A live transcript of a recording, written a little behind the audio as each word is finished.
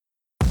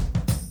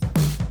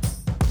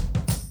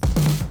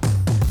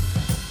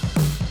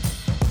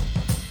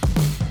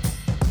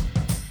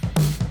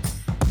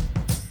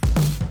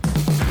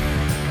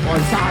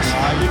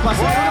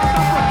passe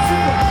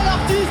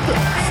l'artiste.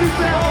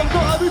 Super,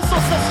 encore un but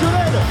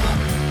sensationnel.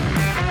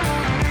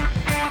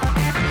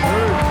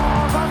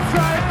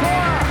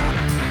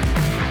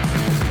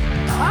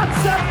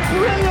 That's a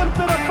brilliant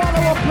bit of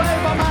follow-up play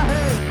by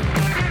Mahe.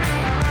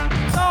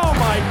 Oh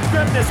my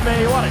goodness me,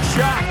 what a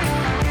shot.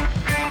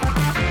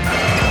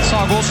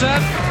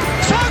 Sagosen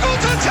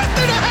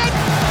setter det hen!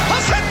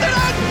 Han setter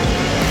den!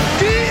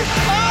 De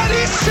er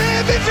i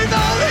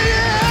semifinale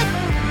igjen!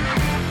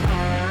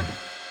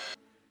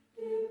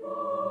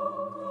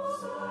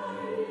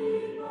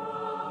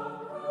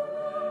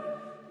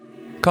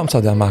 Kom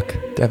så Danmark,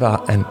 det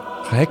var en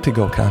rigtig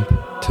god kamp.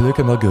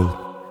 Tillykke med guld.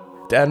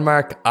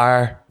 Denmark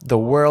are the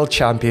world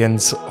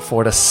champions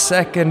for the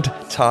second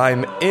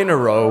time in a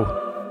row.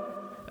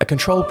 A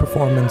controlled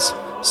performance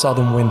saw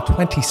them win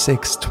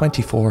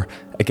 26-24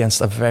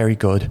 against a very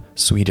good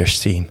Swedish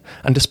team.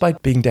 And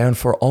despite being down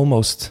for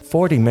almost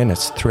 40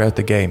 minutes throughout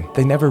the game,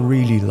 they never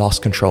really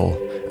lost control.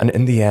 And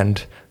in the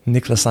end,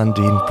 Niklas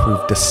Landin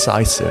proved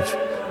decisive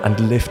and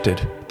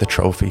lifted the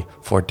trophy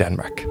for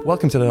Denmark.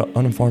 Welcome to the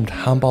Uninformed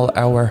Handball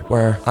Hour,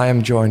 where I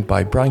am joined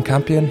by Brian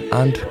Campion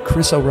and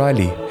Chris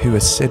O'Reilly, who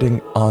is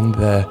sitting on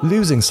the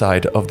losing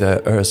side of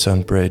the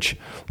Øresund Bridge,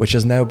 which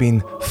has now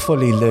been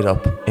fully lit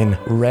up in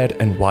red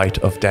and white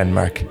of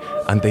Denmark,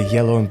 and the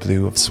yellow and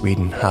blue of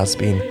Sweden has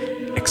been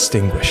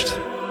extinguished.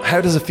 How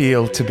does it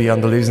feel to be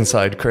on the losing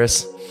side,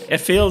 Chris?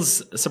 It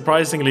feels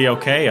surprisingly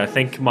okay. I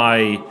think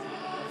my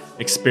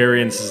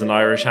experience as an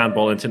Irish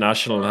handball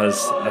international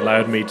has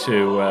allowed me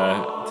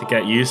to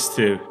get used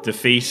to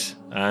defeat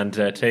and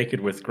take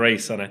it with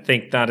grace, and I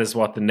think that is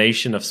what the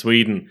nation of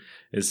Sweden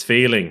is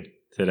feeling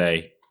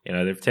today. You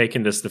know, they've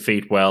taken this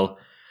defeat well.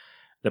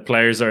 The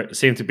players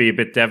seem to be a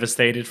bit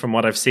devastated from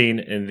what I've seen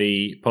in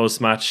the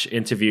post-match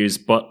interviews,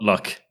 but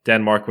look,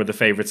 Denmark were the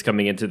favourites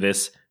coming into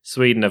this.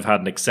 Sweden have had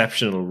an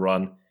exceptional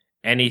run.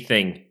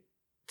 Anything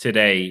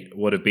today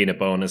would have been a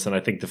bonus, and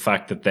I think the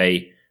fact that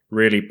they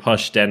really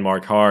pushed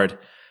Denmark hard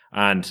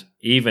and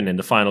even in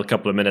the final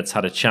couple of minutes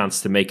had a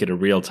chance to make it a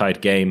real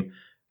tight game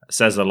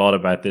says a lot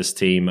about this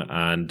team,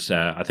 and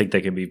I think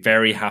they can be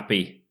very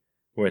happy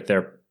with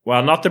their,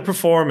 well, not the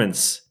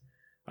performance.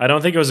 I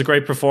don't think it was a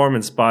great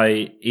performance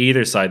by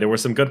either side. There were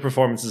some good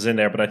performances in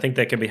there, but I think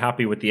they can be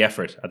happy with the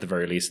effort at the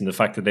very least and the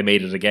fact that they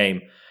made it a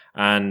game.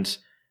 And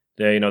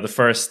the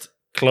first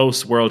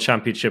close World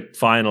Championship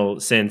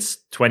final since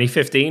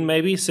 2015,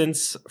 maybe,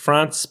 since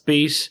France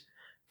beat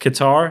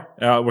Qatar.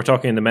 We're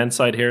talking in the men's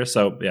side here.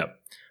 So, yeah,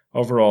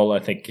 overall, I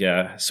think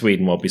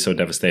Sweden won't be so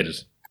devastated.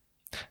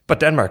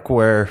 But Denmark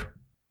were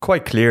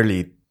quite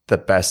clearly the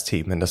best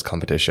team in this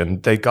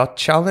competition. They got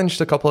challenged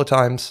a couple of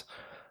times,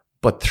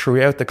 but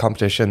throughout the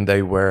competition,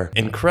 they were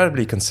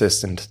incredibly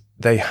consistent.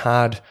 They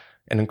had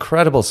an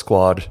incredible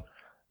squad.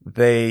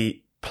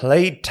 They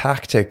played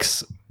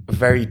tactics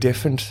very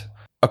different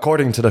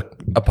according to the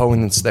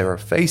opponents they were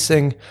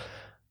facing.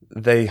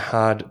 They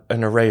had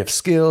an array of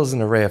skills,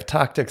 an array of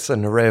tactics,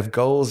 an array of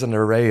goals, an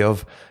array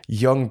of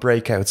young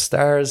breakout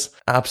stars.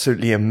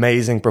 Absolutely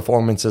amazing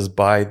performances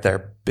by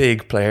their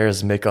big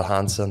players, Mikkel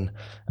Hansen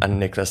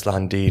and Niklas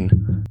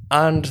Landin.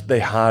 And they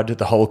had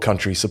the whole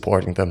country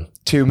supporting them.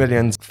 2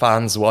 million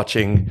fans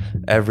watching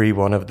every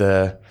one of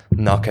the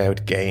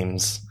knockout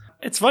games.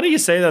 It's funny you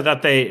say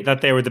that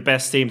they were the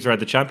best team throughout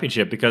the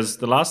championship, because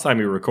the last time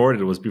we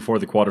recorded was before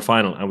the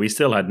quarterfinal, and we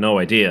still had no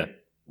idea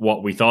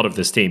what we thought of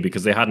this team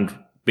because they hadn't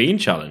been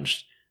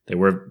challenged. They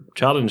were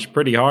challenged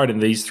pretty hard in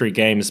these 3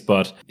 games,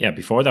 but yeah,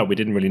 before that we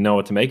didn't really know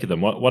what to make of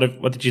them.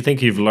 What did you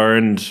think you've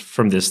learned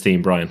from this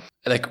team, Brian?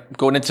 Like,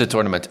 going into the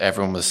tournament,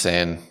 everyone was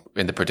saying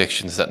in the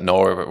predictions that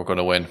Norway were going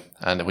to win,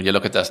 and when you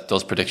look at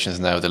those predictions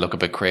now, they look a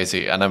bit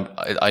crazy. And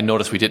I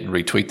noticed we didn't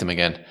retweet them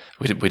again.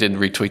 We didn't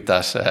retweet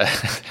that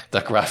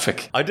that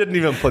graphic. I didn't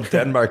even put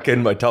Denmark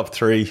in my top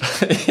 3.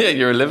 Yeah,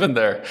 you're living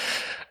there.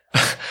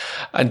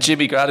 And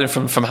Jimmy Gradin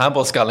from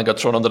Handball Scotland got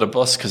thrown under the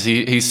bus because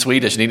he's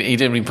Swedish and he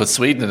didn't even put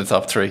Sweden in the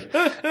top 3.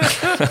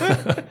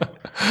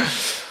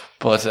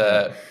 But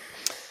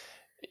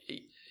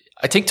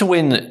I think to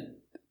win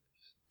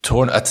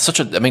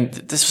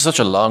this was such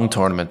a long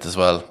tournament as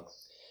well,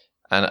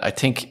 and I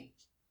think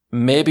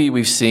maybe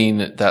we've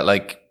seen that,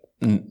 like,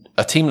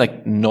 a team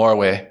like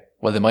Norway,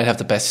 well, they might have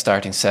the best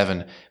starting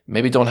 7,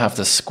 maybe don't have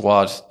the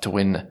squad to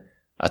win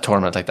a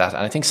tournament like that.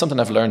 And I think something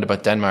I've learned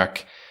about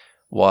Denmark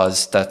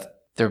was that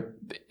they're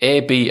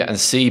A, B, and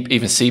C,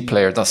 even C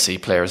players, not C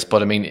players,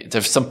 but I mean,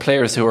 there's some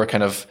players who are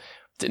kind of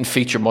didn't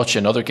feature much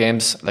in other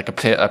games, like a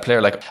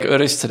player like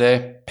Øres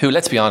today, who,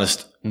 let's be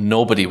honest,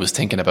 nobody was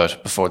thinking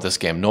about before this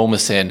game. No one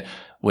was saying,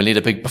 we'll need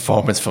a big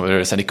performance from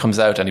Øres, and he comes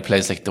out and he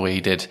plays like the way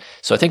he did.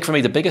 So I think for me,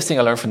 the biggest thing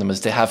I learned from them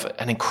is they have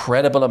an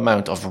incredible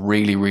amount of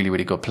really, really,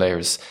 really good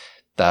players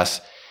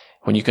that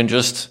when you can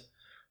just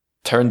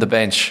turn the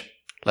bench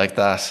like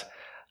that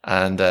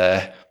and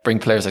bring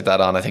players like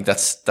that on, I think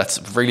that's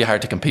really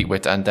hard to compete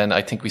with. And then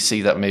I think we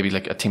see that maybe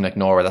like a team like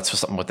Norway, that's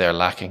something what they're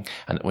lacking.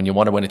 And when you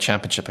want to win a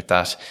championship like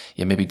that,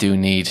 you maybe do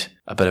need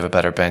a bit of a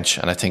better bench.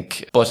 And I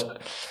think,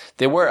 but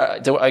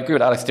I agree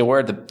with Alex, they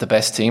were the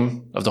best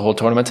team of the whole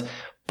tournament.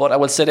 But I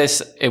would say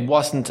this, it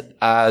wasn't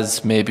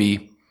as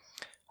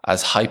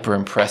hyper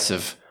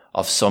impressive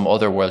of some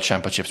other World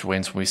Championships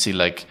wins when we see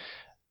like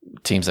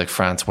teams like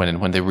France winning,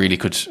 when they really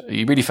could,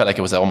 you really felt like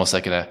it was almost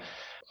like a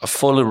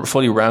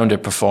fully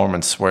rounded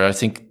performance, where I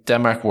think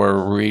Denmark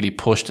were really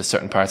pushed at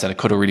certain parts and it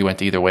could have really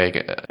went either way,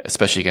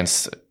 especially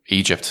against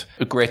Egypt.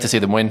 Great to see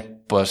them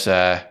win, but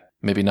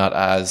maybe not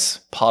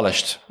as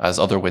polished as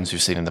other wins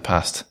we've seen in the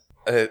past.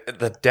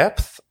 The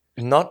depth,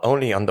 not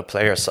only on the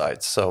player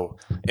side, so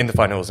in the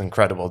final was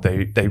incredible.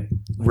 They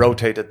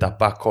rotated that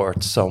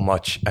backcourt so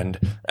much, and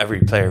every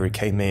player who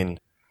came in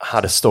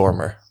had a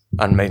stormer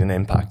and made an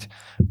impact.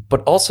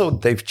 But also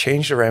they've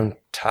changed around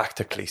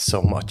tactically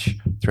so much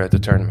throughout the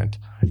tournament.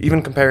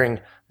 Even comparing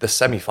the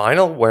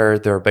semi-final, where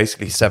they were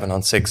basically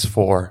 7-on-6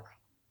 for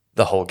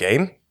the whole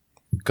game,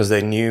 because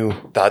they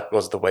knew that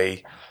was the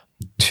way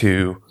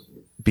to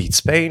beat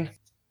Spain.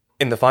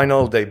 In the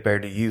final, they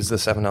barely used the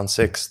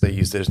 7-on-6. They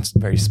used it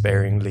very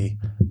sparingly.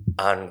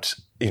 And,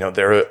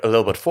 they're a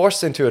little bit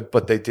forced into it,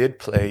 but they did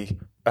play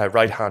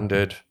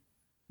right-handed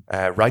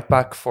right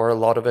back for a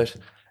lot of it.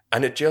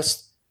 And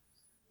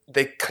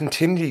they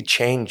continually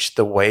changed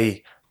the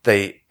way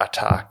they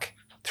attack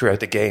throughout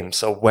the game.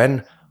 So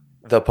when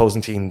the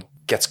opposing team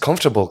gets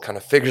comfortable, kind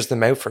of figures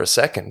them out for a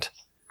second,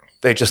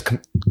 they just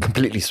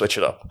completely switch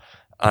it up.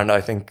 And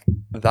I think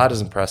that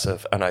is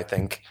impressive. And I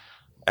think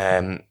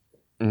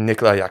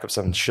Nikolaj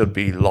Jakobsen should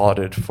be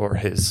lauded for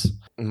his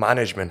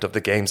management of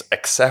the games,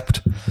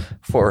 except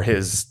for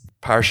his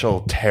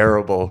partial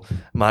terrible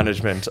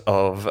management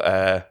of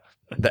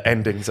the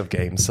endings of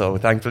games. So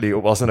thankfully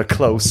it wasn't a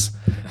close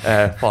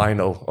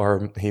final,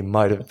 or he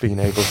might have been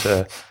able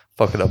to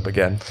fuck it up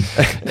again.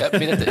 Yeah, I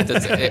mean,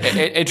 that's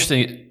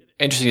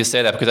interesting you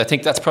say that, because I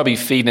think that's probably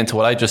feeding into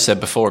what I just said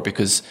before,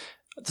 because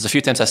there's a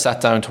few times I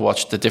sat down to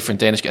watch the different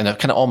Danish and it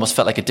kind of almost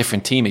felt like a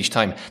different team each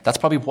time. That's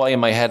probably why in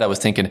my head I was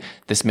thinking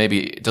this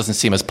maybe doesn't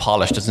seem as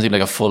polished, doesn't seem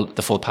like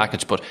the full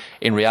package, but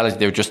in reality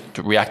they were just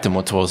reacting to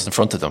what was in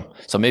front of them.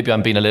 So maybe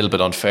I'm being a little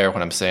bit unfair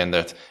when I'm saying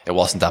that it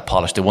wasn't that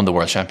polished. They won the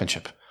World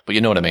Championship, but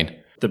you know what I mean.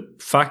 The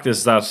fact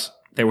is that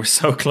they were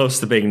so close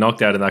to being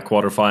knocked out in that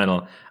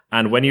quarterfinal.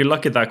 And when you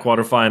look at that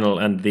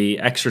quarterfinal and the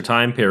extra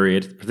time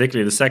period,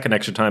 particularly the second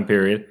extra time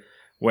period,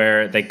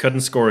 where they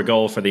couldn't score a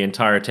goal for the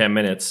entire 10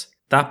 minutes,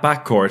 that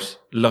backcourt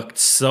looked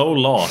so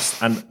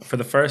lost. And for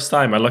the first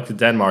time, I looked at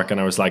Denmark and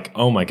I was like,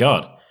 oh my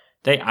God,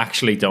 they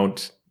actually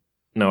don't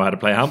know how to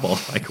play handball.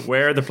 Like,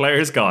 where are the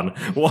players gone?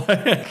 What?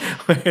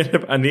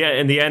 And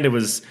in the end, it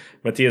was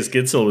Matthias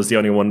Gitzel was the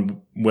only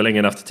one willing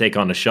enough to take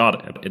on a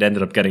shot. It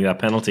ended up getting that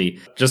penalty.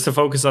 Just to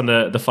focus on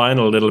the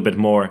final a little bit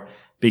more,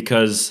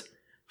 because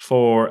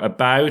for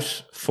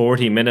about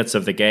 40 minutes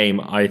of the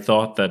game, I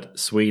thought that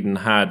Sweden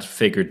had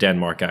figured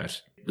Denmark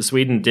out.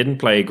 Sweden didn't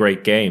play a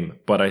great game,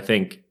 but I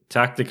think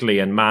tactically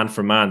and man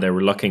for man, they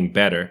were looking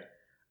better.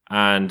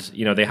 And,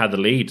 they had the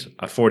lead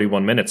at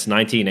 41 minutes,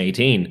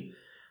 19-18.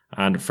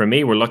 And for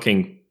me, we're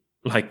looking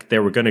like they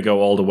were going to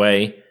go all the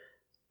way.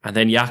 And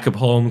then Jakob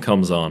Holm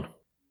comes on,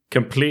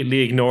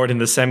 completely ignored in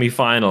the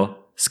semi-final,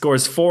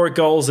 scores 4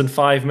 goals in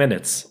 5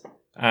 minutes.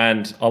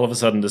 And all of a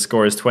sudden, the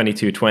score is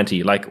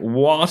 22-20. Like,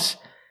 what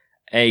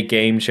a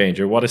game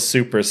changer. What a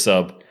super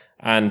sub.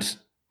 And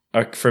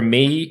for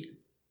me,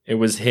 it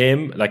was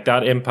him, like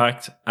that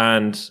impact,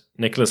 and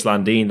Nicholas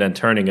Landin then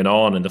turning it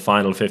on in the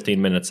final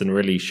 15 minutes and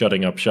really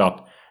shutting up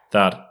shop,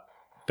 that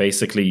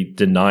basically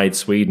denied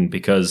Sweden,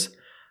 because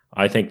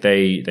I think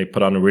they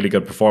put on a really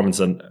good performance.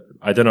 And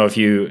I don't know if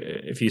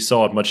you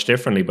saw it much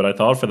differently, but I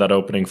thought for that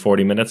opening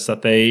 40 minutes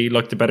that they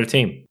looked a better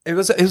team. It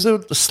was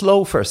a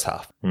slow first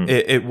half.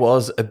 It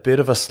was a bit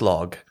of a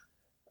slog,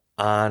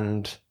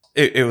 and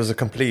it was a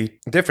complete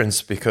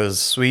difference, because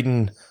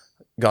Sweden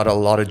got a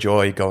lot of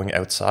joy going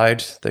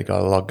outside. They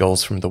got a lot of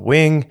goals from the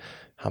wing.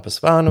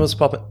 Hampus Van was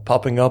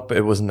popping up.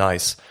 It was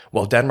nice.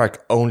 Well,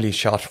 Denmark only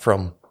shot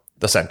from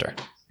the center,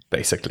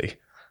 basically.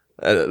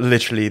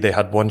 Literally, they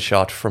had one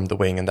shot from the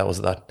wing, and that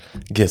was that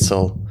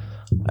Gitzel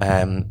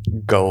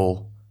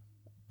goal.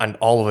 And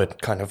all of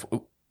it kind of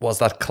was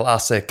that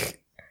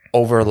classic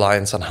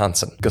over-reliance on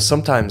Hansen. Because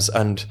sometimes,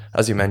 and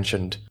as you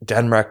mentioned,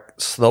 Denmark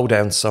slow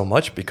down so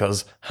much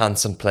because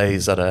Hansen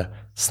plays at a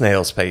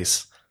snail's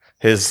pace.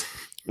 His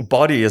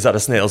body is at a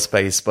snail's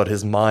pace, but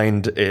his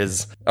mind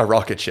is a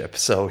rocket ship.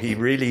 So he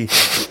really...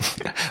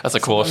 That's a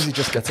quote. He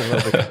just gets a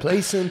little bit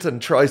complacent and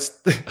tries...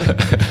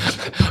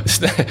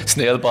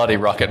 Snail body,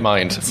 rocket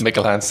mind.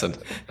 Mikkel Hansen.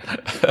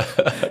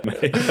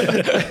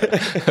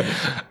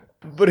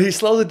 But he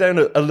slows it down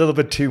a little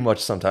bit too much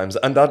sometimes.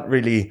 And that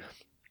really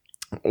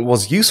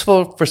was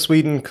useful for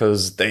Sweden,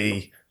 because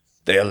they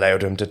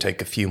allowed him to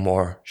take a few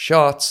more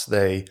shots.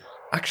 They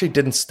actually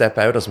didn't step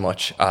out as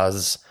much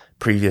as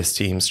previous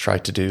teams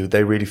tried to do.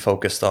 They really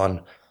focused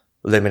on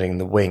limiting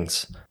the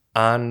wings.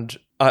 And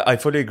I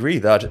fully agree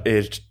that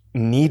it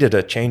needed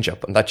a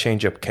change-up, and that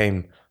change-up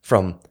came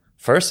from,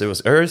 first it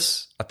was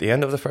Urs at the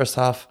end of the first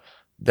half,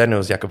 then it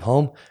was Jakob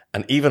Holm,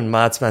 and even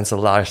Mads Menzel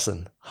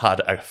Larsen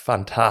had a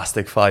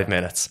fantastic 5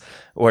 minutes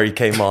where he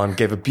came on,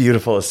 gave a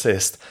beautiful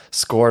assist,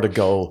 scored a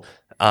goal,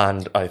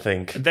 And I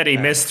think Then he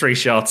missed 3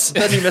 shots.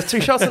 then he missed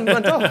 3 shots and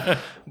went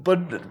off. But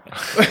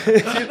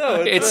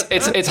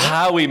It's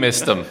how we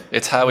missed them.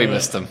 It's how we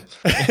missed them.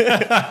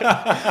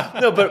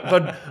 no,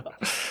 but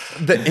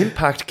the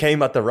impact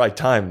came at the right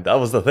time. That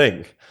was the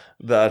thing.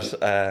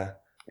 That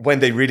when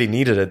they really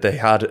needed it, they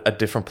had a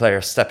different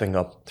player stepping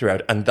up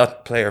throughout, and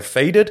that player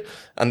faded,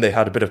 and they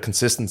had a bit of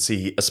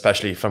consistency,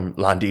 especially from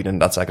Landin in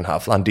that second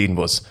half. Landin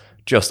was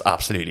just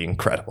absolutely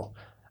incredible.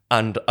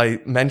 And I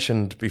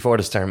mentioned before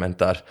this tournament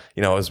that,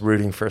 I was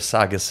rooting for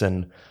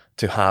Sagosen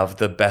to have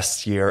the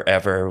best year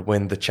ever,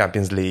 win the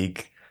Champions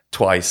League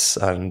twice,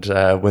 and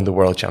win the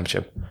World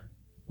Championship.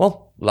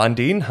 Well,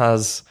 Landin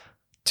has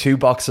 2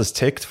 boxes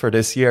ticked for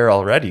this year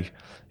already.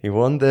 He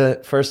won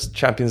the first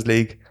Champions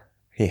League.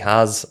 He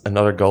has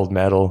another gold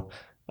medal,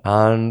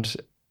 and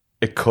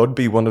it could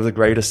be one of the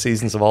greatest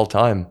seasons of all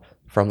time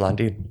from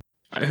Landin.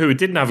 Who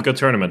didn't have a good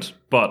tournament,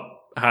 but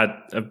had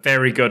a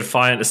very good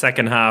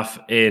second half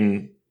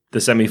in the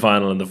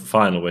semi-final and the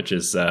final, which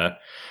is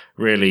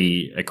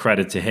really a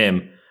credit to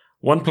him.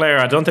 One player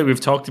I don't think we've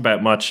talked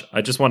about much,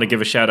 I just want to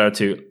give a shout out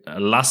to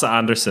Lasse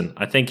Andersson.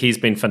 I think he's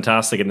been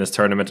fantastic in this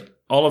tournament.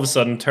 All of a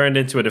sudden turned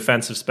into a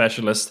defensive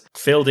specialist,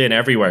 filled in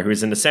everywhere. He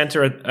was in the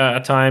centre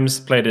at times,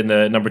 played in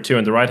the number 2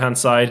 on the right-hand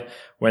side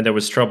when there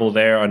was trouble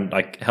there, and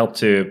helped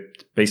to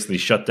basically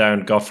shut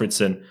down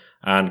Gottfridsson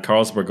and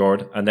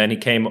Karlsbergård. And then he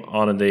came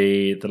on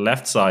the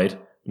left side,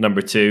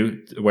 number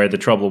 2, where the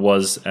trouble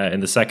was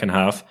in the second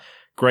half.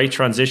 Great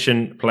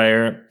transition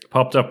player,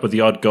 popped up with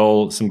the odd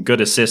goal, some good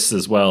assists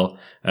as well,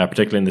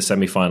 particularly in the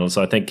semi-final.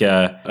 So I think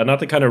not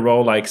the kind of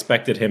role I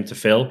expected him to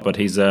fill, but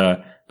he's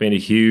been a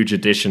huge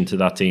addition to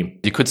that team.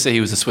 You could say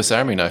he was a Swiss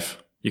Army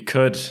knife. You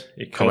could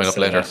coming up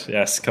later. That.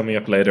 Yes, coming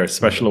up later.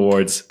 Special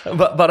awards.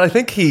 But I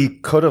think he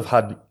could have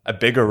had a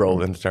bigger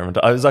role in the tournament.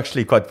 I was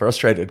actually quite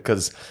frustrated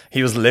because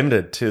he was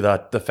limited to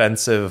that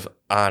defensive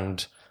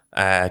and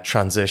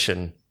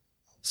transition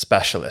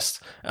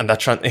specialist, and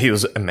that he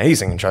was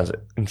amazing in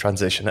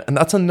transition, and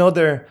that's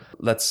another,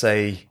 let's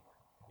say,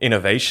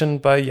 innovation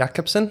by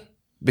Jakobsen,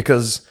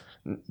 because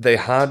they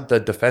had the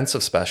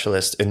defensive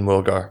specialist in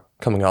Mulgar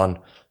coming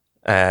on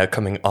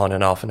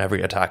and off in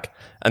every attack,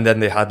 and then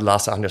they had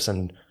Lasse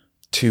Andersson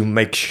to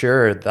make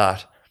sure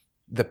that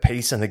the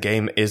pace in the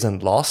game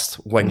isn't lost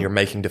when you're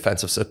making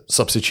defensive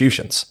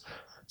substitutions.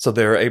 So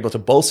they're able to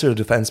bolster the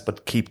defense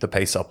but keep the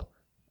pace up.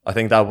 I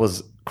think that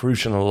was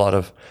crucial in a lot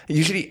of,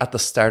 usually at the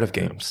start of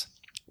games,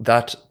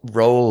 that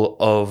role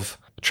of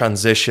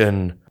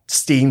transition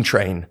steam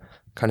train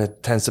kind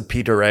of tends to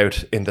peter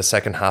out in the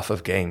second half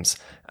of games.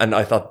 And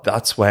I thought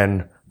that's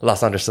when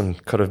Lasse Andersson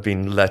could have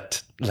been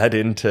let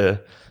in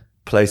to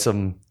play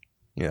some,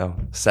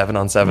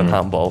 7-on-7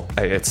 handball.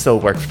 It still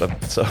worked for them,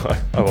 so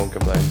I won't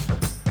complain.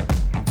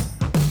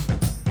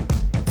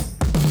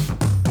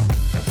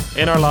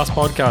 In our last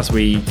podcast,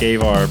 we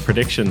gave our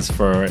predictions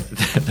for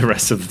the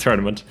rest of the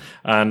tournament.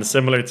 And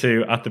similar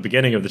to at the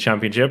beginning of the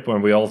championship,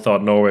 when we all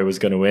thought Norway was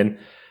going to win,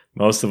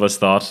 most of us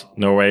thought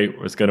Norway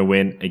was going to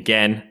win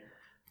again.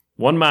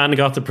 One man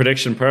got the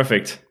prediction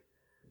perfect.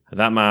 And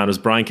that man was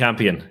Brian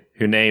Campion,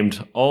 who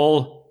named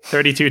all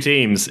 32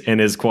 teams in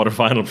his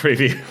quarterfinal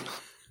preview.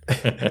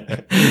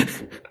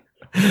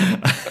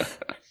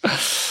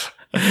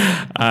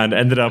 And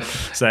ended up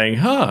saying,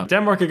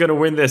 Denmark are going to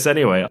win this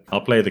anyway.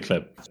 I'll play the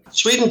clip.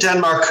 Sweden,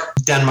 Denmark,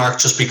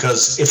 just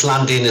because if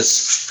Landin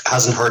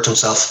hasn't hurt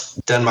himself,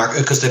 Denmark,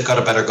 because they've got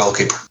a better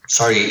goalkeeper.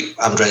 Sorry,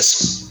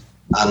 Andres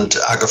and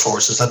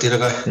Agrafors, is that the other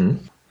guy?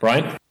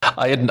 Brian?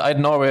 I had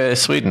Norway,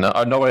 Sweden,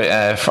 or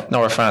Norway,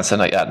 France,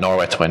 and I had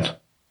Norway to win.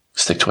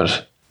 Stick to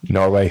it.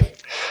 Norway.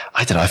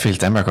 I don't know, I feel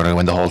Denmark are going to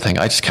win the whole thing.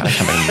 I just can't make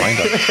my mind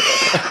up.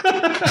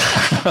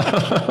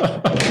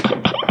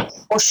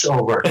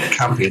 Pushover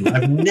Campion.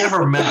 I've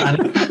never met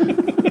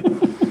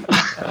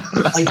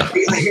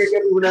I hear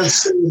everyone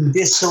else saying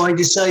this, so I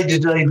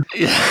decided do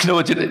you know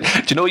what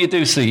you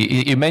do?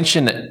 See, you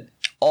mention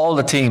all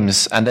the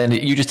teams, and then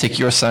you just take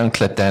your sound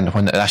clip then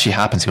when it actually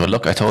happens. You go,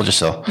 look, I told you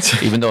so.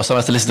 Even though someone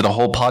has to listen to the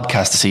whole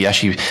podcast to see you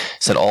actually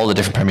said all the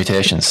different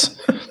permutations.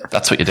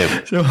 That's what you do.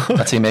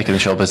 That's how you make it in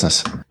show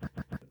business.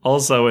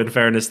 Also, in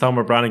fairness,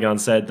 Tomer Brannigan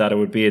said that it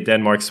would be a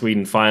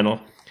Denmark-Sweden final,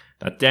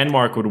 that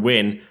Denmark would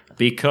win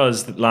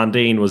because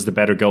Landin was the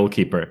better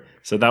goalkeeper.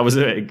 So that was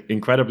an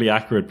incredibly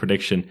accurate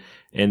prediction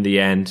in the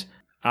end.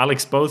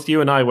 Alex, both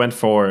you and I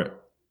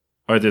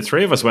the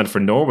three of us went for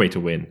Norway to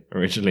win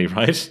originally,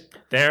 right?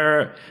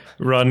 Their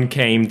run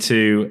came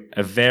to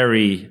a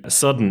very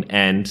sudden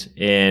end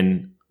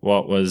in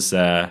what was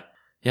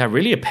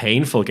really a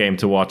painful game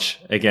to watch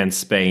against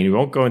Spain. We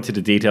won't go into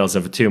the details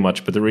of it too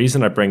much, but the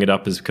reason I bring it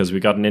up is because we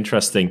got an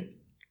interesting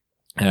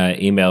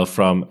email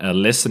from a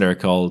listener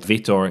called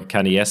Vitor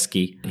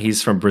Kanieski.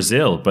 He's from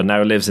Brazil, but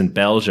now lives in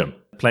Belgium.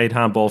 Played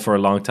handball for a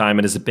long time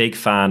and is a big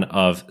fan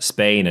of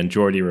Spain and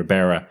Jordi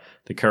Ribera,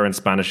 the current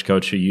Spanish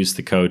coach who used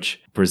to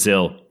coach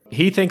Brazil.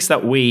 He thinks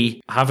that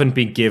we haven't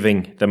been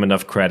giving them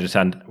enough credit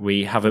and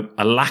we have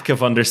a lack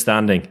of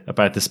understanding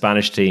about the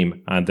Spanish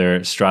team and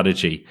their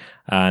strategy.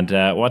 And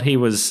what he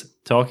was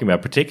talking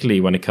about,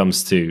 particularly when it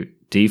comes to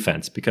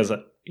defense, because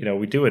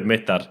we do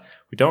admit that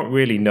we don't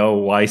really know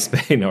why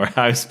Spain or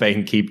how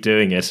Spain keep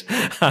doing it,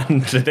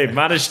 and they've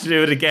managed to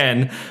do it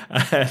again.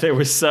 They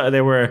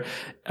were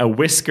a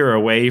whisker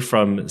away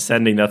from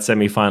sending that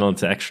semi-final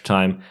into extra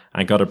time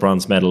and got a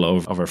bronze medal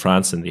over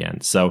France in the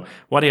end. So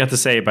what he had to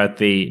say about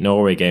the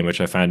Norway game,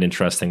 which I found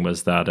interesting,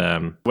 was that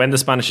when the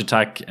Spanish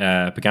attack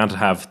began to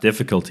have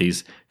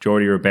difficulties,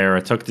 Jordi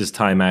Ribera took this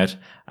time out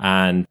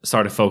and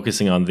started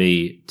focusing on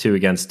the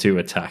 2-against-2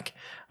 attack.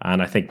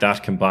 And I think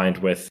that combined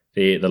with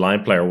the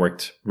line player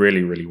worked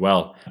really, really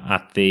well.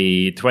 At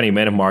the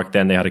 20-minute mark,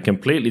 then they had a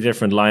completely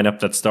different lineup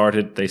that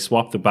started. They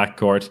swapped the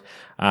backcourt,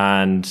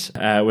 and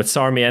with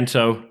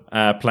Sarmiento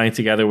playing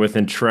together with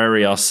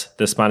Entrerrios,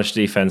 the Spanish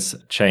defense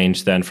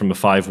changed then from a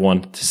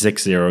 5-1 to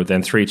 6-0,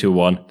 then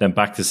 3-2-1, then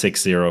back to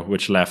 6-0,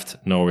 which left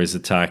Norway's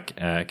attack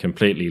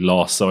completely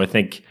lost. So I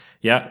think,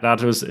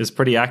 that is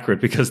pretty accurate,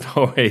 because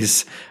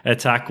Norway's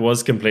attack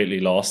was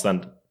completely lost.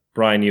 And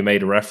Brian, you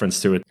made a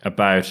reference to it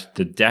about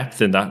the depth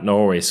in that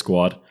Norway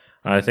squad.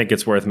 I think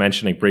it's worth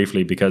mentioning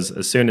briefly, because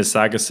as soon as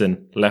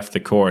Sagosen left the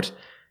court,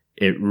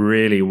 it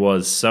really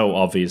was so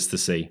obvious to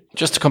see.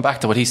 Just to come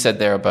back to what he said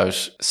there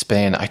about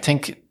Spain, I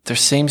think there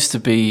seems to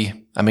be,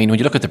 when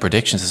you look at the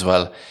predictions as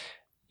well,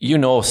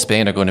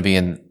 Spain are going to be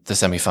in the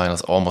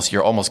semi-finals almost.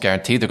 You're almost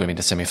guaranteed they're going to be in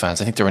the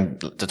semi-finals. I think they're in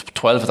the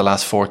 12 of the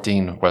last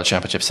 14 World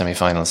Championship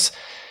semi-finals.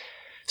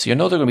 So they're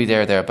going to be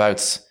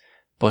thereabouts.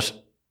 But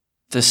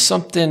there's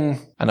something,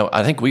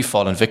 I think we've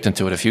fallen victim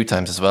to it a few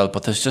times as well,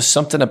 but there's just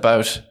something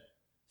about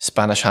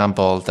Spanish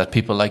handball that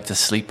people like to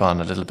sleep on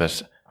a little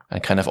bit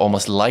and kind of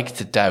almost like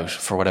to doubt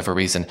for whatever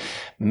reason.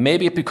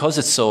 Maybe because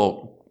it's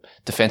so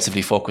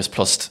defensively focused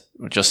plus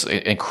just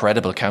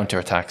incredible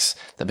counterattacks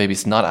that maybe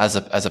it's not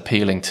as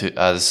appealing to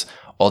as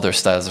other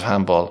styles of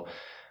handball.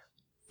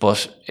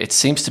 But it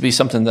seems to be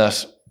something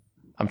that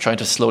I'm trying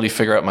to slowly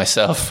figure out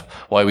myself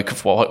why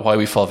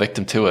we fall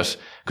victim to it.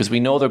 Because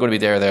we know they're going to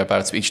be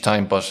thereabouts each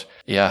time, but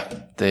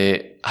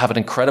they have an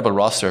incredible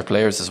roster of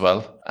players as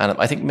well. And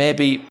I think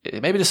maybe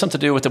there's something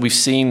to do with that. We've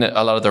seen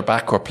a lot of their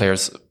backcourt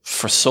players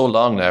for so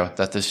long now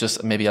that there's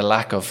just maybe a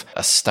lack of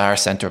a star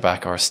centre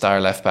back or a star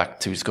left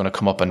back who's going to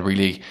come up and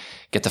really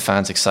get the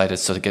fans excited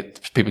so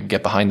people can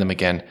get behind them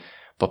again.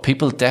 But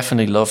people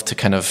definitely love to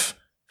kind of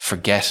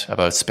forget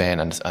about Spain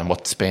and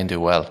what Spain do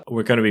well.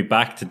 We're going to be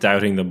back to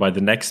doubting them by the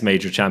next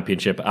major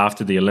championship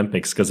after the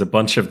Olympics, because a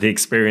bunch of the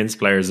experienced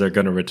players are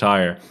going to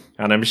retire.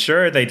 And I'm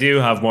sure they do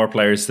have more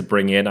players to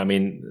bring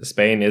in.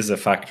 Spain is a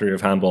factory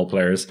of handball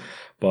players,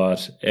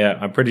 but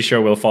I'm pretty sure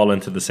we'll fall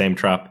into the same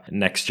trap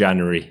next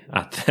January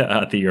at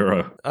the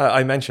Euro.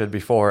 I mentioned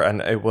before,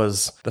 and it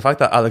was the fact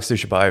that Alex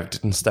Dushabayev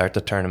didn't start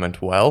the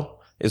tournament well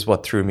is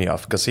what threw me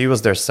off, because he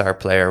was their star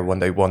player when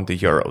they won the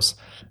Euros.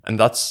 And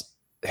that's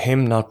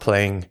him not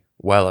playing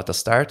well at the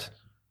start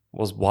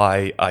was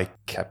why I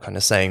kept kind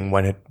of saying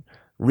when it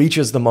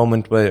reaches the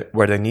moment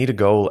where they need a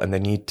goal and they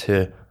need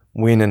to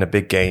win in a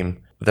big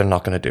game, they're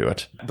not going to do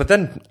it. But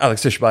then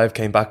Alex Dushabayev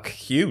came back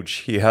huge.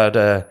 He had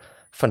a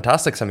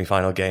fantastic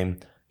semi-final game.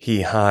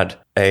 He had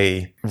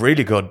a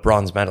really good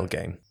bronze medal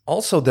game.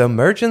 Also, the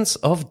emergence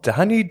of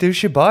Danny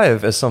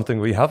Dushabayev is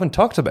something we haven't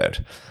talked about.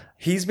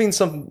 He's been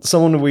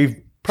someone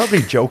we've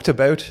probably joked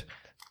about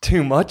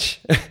too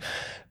much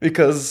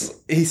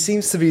because he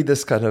seems to be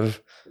this kind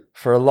of,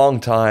 for a long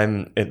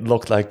time, it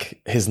looked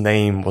like his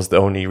name was the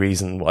only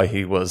reason why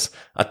he was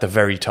at the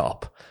very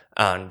top.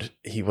 And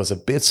he was a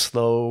bit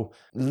slow,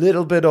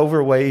 little bit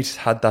overweight,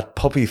 had that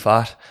puppy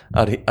fat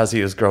as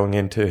he was growing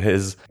into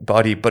his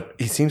body, but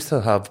he seems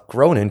to have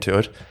grown into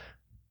it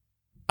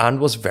and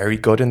was very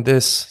good in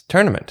this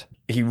tournament.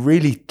 He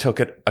really took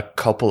it a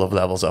couple of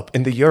levels up.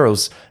 In the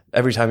Euros,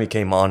 every time he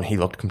came on, he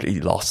looked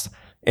completely lost.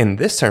 In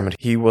this tournament,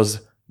 he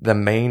was the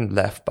main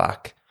left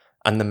back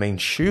and the main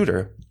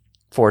shooter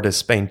for the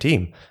Spain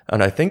team.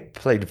 And I think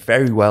played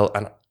very well.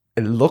 And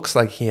it looks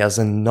like he has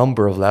a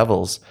number of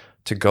levels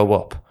to go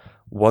up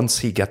once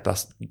he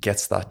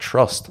gets that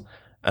trust.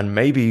 And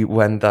maybe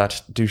when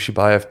that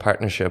Dushabayev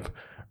partnership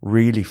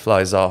really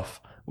flies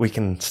off, we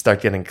can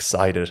start getting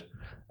excited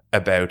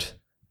about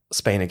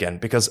Spain again.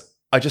 Because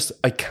I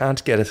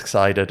can't get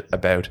excited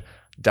about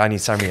Dani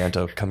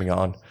Sarmiento coming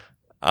on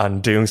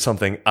and doing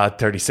something at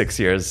 36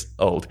 years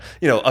old.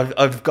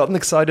 I've gotten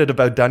excited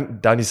about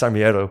Dani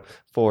Sarmiento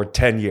for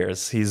 10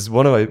 years. He's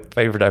one of my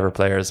favorite ever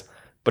players,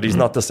 but he's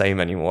not the same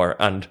anymore.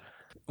 And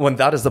when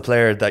that is the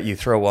player that you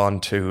throw on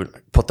to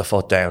put the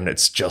foot down,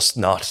 it's just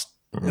not,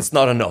 it's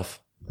not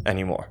enough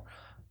anymore.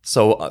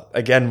 So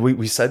again,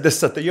 we said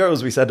this at the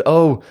Euros. We said,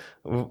 a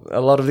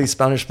lot of these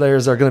Spanish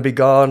players are going to be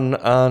gone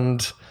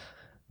and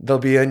there'll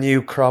be a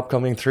new crop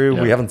coming through.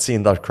 Yeah. We haven't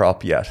seen that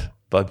crop yet,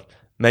 but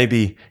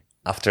maybe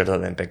after the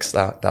Olympics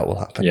that will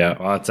happen. Yeah,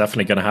 well, it's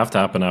definitely going to have to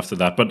happen after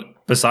that.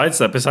 But besides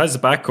the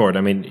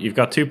backcourt, you've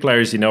got two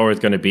players are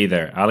going to be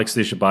there, Alex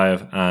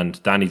Dushabayev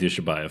and Danny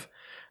Dushabayev.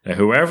 Now,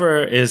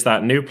 whoever is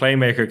that new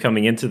playmaker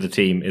coming into the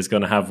team is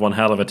going to have one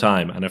hell of a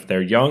time. And if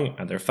they're young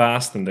and they're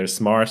fast and they're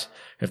smart,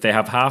 if they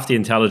have half the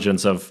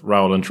intelligence of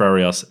Raul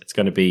Entrerrios, it's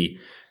going to be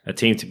a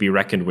team to be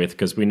reckoned with,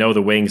 because we know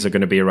the wings are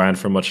going to be around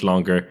for much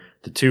longer.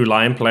 The two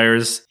line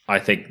players, I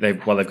think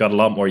they've got a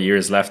lot more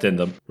years left in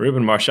them.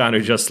 Ruben Marchand,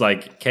 who just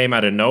like came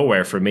out of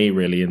nowhere for me,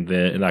 really, in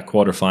that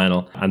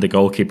quarterfinal, and the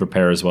goalkeeper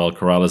pair as well,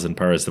 Corrales and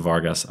Perez de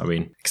Vargas. I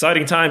mean,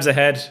 exciting times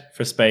ahead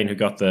for Spain, who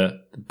got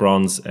the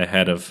bronze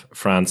ahead of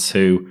France,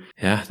 who,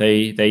 yeah,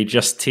 they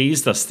just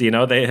teased us. You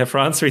know,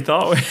 France, we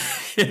thought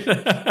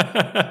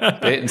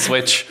bait and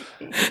switch.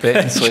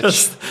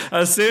 Just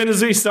as soon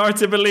as we start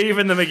to believe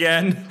in them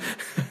again.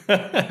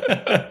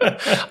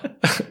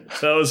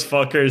 Those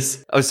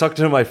fuckers. I was talking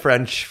to my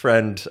French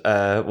friend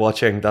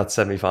watching that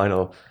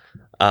semi-final,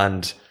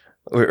 and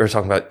we were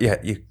talking about,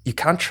 you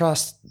can't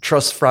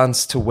trust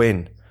France to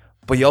win,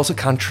 but you also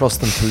can't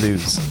trust them to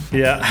lose.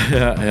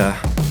 Yeah.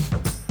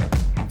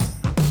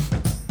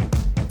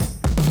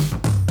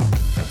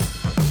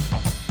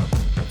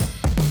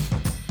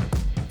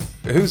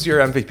 Who's your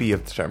MVP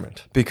of the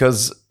tournament?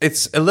 Because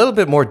it's a little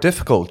bit more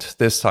difficult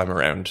this time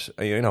around.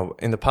 You know,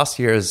 in the past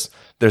years,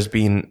 there's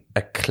been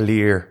a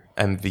clear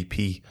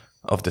MVP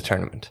of the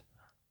tournament.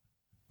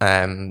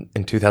 In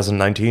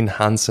 2019,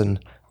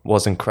 Hansen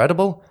was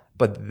incredible,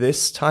 but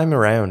this time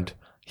around,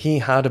 he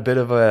had a bit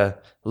of a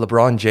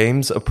LeBron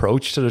James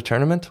approach to the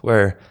tournament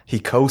where he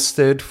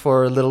coasted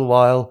for a little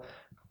while,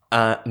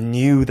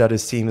 knew that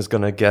his team was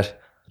going to get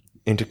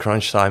into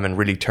crunch time and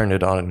really turn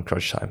it on in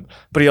crunch time.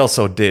 But he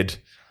also did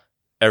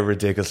a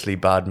ridiculously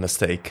bad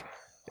mistake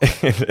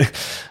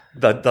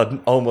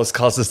that almost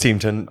caused his team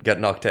to get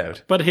knocked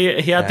out. But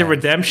he had the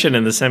redemption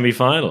in the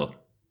semi-final.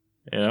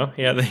 You know,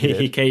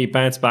 he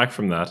bounced back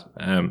from that.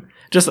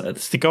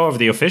 Just to go over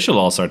the official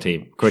All-Star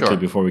team quickly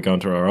before we go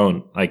into our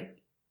own. Like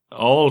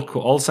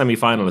all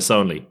semi-finalists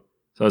only.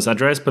 So it's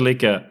Andreas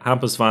Pelika,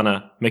 Hampus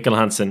Vanna, Mikkel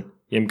Hansen,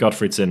 Jim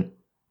Gottfriedsen,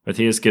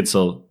 Matthias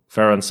Gitzel,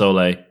 Ferran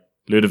Solé,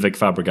 Ludovic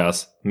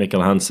Fabregas,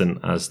 Mikkel Hansen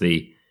as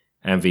the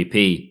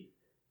MVP.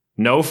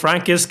 No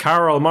Frankis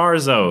Karol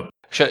Marzo.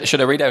 Should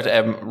I read out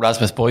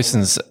Rasmus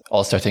Boysen's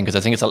All-Star thing? Because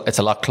I think it's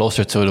a lot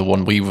closer to the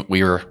one we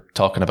were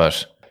talking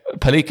about.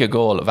 Pelika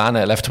goal,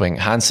 Vanna left wing,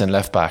 Hansen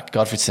left back,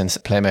 Gottfriedsen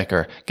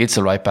playmaker,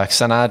 Gitzel right back,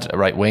 Sanad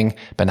right wing,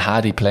 Ben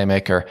Hadi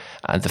playmaker,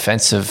 and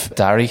defensive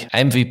Dari.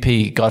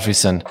 MVP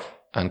Gottfriedsen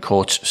and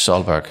coach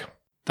Solberg.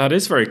 That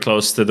is very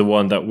close to the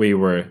one that we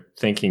were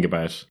thinking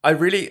about. I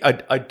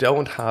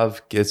don't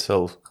have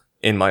Gitzel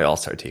in my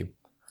All-Star team.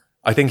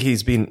 I think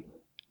he's been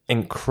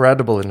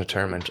incredible in the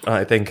tournament. And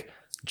I think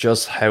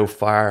just how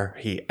far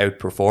he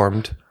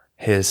outperformed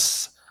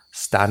his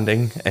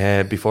standing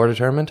before the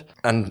tournament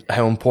and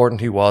how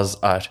important he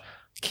was at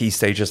key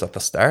stages at the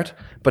start.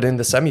 But in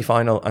the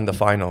semi-final and the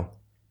final,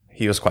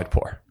 he was quite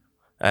poor.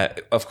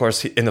 Of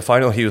course, in the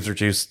final, he was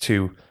reduced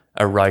to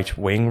a right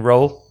wing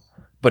role.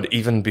 But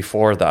even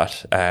before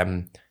that,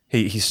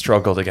 he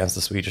struggled against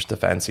the Swedish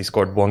defence. He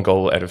scored 1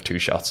 goal out of 2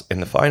 shots in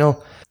the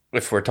final.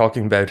 If we're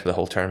talking about the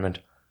whole tournament,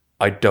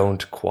 I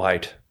don't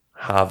quite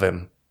have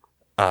him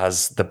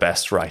as the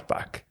best right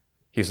back.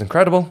 He was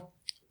incredible,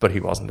 but he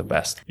wasn't the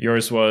best.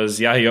 Yours was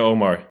Yahya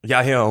Omar.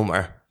 Yahya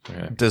Omar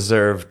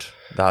deserved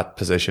that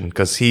position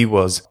because he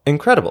was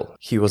incredible.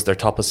 He was their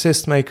top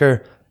assist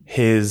maker.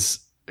 His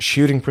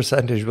shooting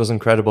percentage was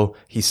incredible.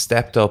 He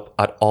stepped up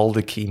at all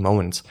the key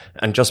moments.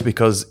 And just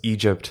because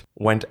Egypt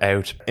went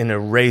out in a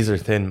razor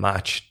thin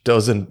match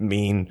doesn't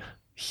mean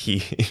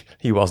he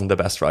wasn't the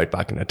best right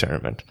back in the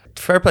tournament.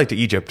 Fair play to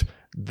Egypt.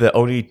 The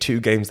only 2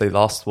 games they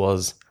lost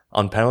was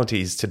on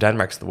penalties to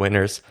Denmark's the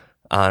winners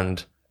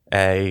and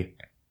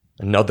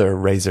another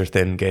razor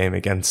thin game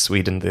against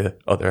Sweden, the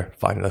other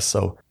finalists.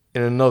 So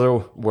in another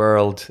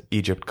world,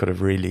 Egypt could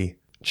have really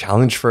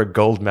challenged for a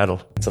gold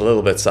medal. It's a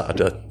little bit sad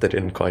that they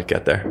didn't quite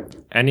get there.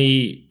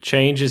 Any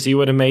changes you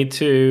would have made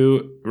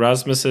to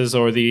Rasmus's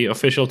or the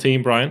official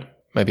team, Brian?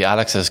 Maybe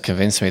Alex has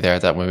convinced me there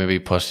that we maybe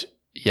put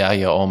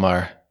Yahya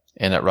Omar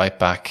in at right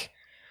back.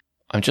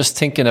 I'm just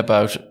thinking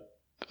about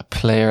a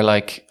player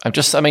like, Ben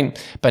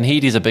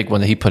Hidi is a big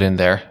one that he put in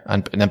there.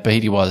 And then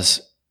Ben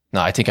Hidi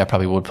I think I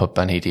probably would put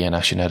Ben Hidi in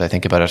actually now that I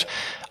think about it.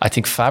 I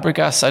think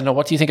Fabregas, I don't know,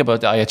 what do you think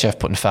about the IHF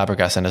putting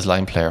Fabregas in as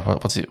line player?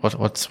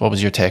 What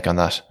was your take on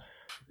that?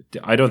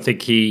 I don't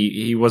think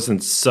he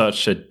wasn't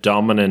such a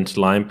dominant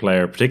line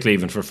player, particularly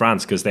even for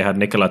France, because they had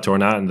Nicolas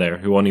Tournat in there,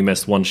 who only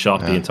missed 1 shot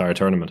the entire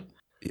tournament.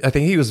 I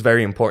think he was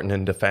very important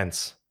in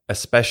defence,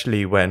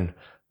 especially when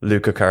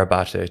Luka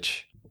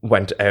Karabatic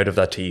went out of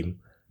that team.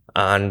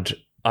 And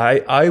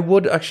I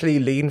would actually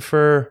lean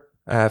for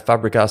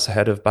Fabregas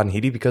ahead of Ben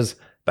Hidi because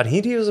Ben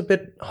Hidi was a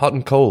bit hot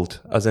and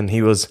cold, as in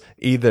he was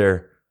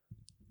either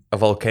a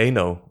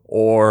volcano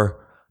or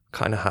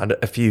kind of had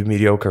a few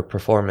mediocre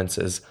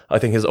performances. I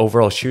think his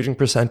overall shooting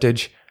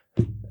percentage,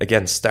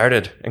 again,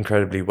 started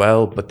incredibly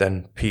well, but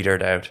then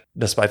petered out.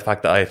 Despite the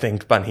fact that I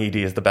think Ben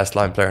Hidi is the best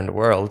line player in the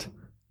world,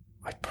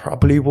 I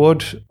probably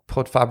would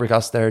put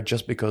Fabregas there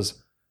just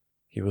because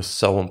he was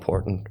so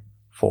important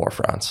for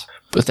France.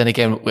 But then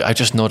again, I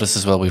just noticed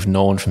as well, we've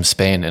no one from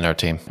Spain in our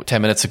team.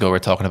 10 minutes ago, we were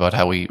talking about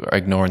how we are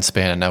ignoring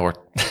Spain, and now we're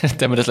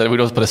 10 minutes later, we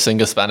don't put a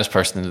single Spanish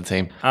person in the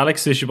team.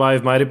 Alex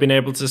Dushabayev might have been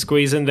able to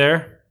squeeze in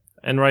there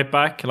and right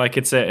back. Like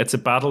it's a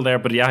battle there.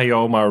 But Yahya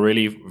Omar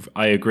really,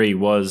 I agree,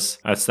 was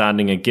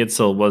outstanding, and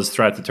Gitzel was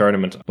throughout the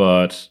tournament.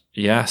 But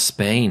yeah,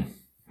 Spain.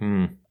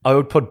 I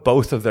would put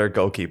both of their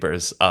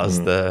goalkeepers as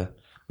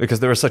because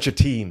they were such a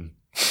team,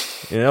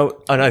 and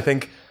I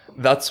think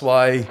that's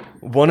why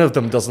one of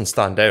them doesn't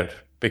stand out,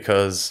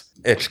 because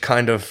it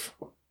kind of,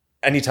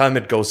 anytime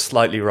it goes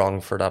slightly wrong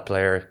for that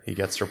player, he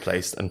gets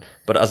replaced.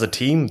 But as a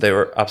team, they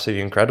were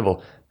absolutely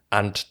incredible.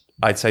 And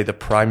I'd say the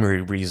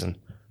primary reason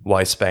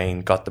why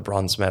Spain got the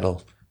bronze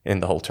medal in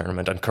the whole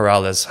tournament. And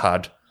Corrales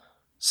had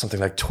something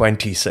like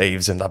 20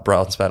 saves in that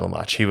bronze medal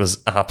match. He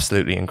was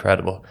absolutely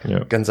incredible.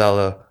 Yeah.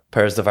 Gonzalo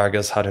Perez de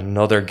Vargas had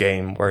another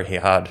game where he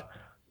had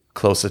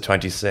close to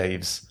 20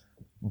 saves.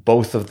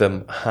 Both of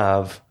them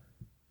have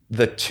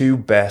the two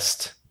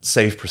best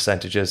save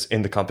percentages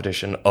in the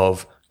competition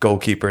of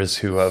goalkeepers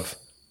who have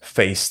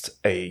faced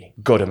a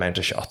good amount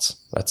of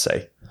shots, let's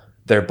say.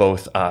 They're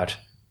both at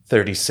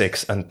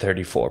 36 and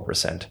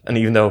 34%. And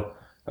even though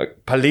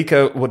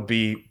Palika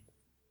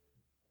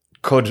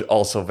could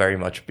also very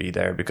much be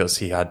there because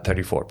he had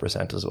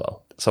 34% as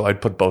well. So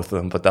I'd put both of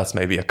them, but that's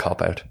maybe a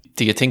cop-out.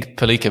 Do you think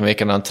Palika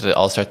making onto the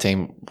All-Star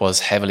team was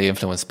heavily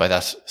influenced by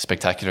that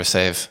spectacular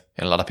save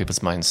in a lot of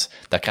people's minds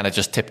that kind of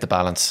just tipped the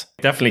balance?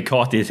 Definitely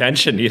caught the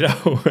attention,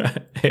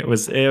 It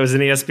was an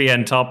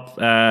ESPN top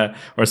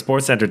or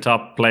SportsCenter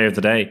top player of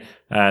the day.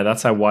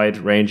 That's how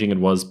wide-ranging it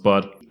was.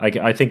 But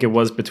I think it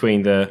was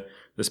between the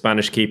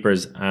Spanish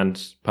keepers and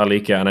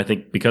Palika, and I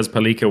think because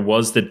Palika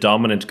was the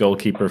dominant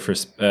goalkeeper for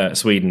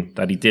Sweden,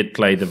 that he did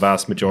play the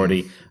vast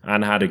majority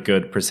and had a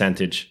good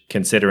percentage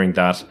considering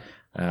that.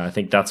 I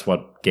think that's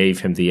what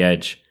gave him the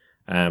edge.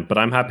 But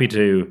I'm happy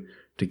to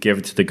give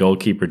it to the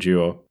goalkeeper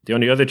duo. The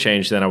only other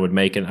change then I would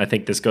make, and I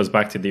think this goes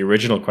back to the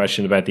original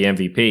question about the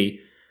MVP,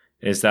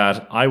 is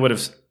that I would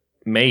have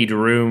made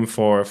room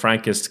for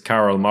Frankist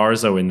Karol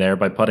Marzo in there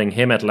by putting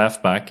him at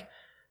left back,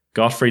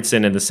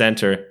 Gottfriedson in the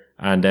centre,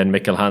 and then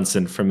Mikkel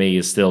Hansen, for me,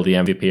 is still the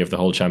MVP of the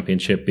whole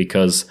championship,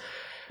 because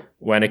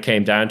when it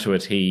came down to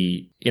it,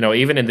 he,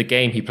 even in the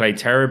game he played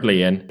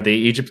terribly in, the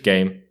Egypt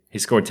game, he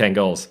scored 10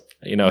 goals.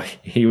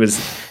 He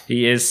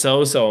is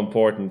so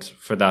important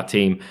for that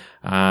team.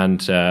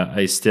 And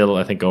I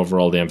think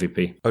overall the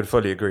MVP. I would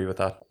fully agree with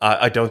that.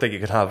 I don't think you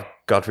could have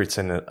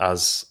Gottfriedson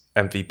as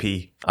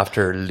MVP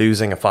after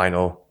losing a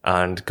final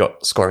and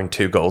scoring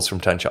 2 goals from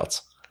 10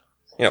 shots.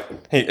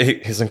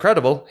 He's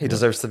incredible. He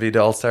deserves to be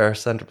the All-Star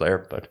centre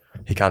player, but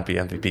he can't be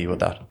MVP with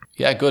that.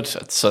 Yeah, good.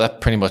 So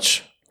that pretty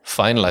much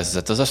finalises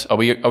it, does it? Are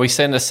we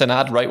saying the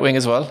Senad right wing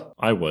as well?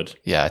 I would.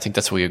 Yeah, I think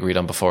that's what we agreed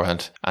on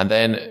beforehand. And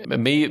then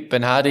me,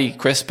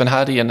 Chris Ben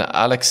Hadi, and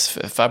Alex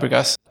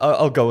Fabregas.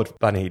 I'll go with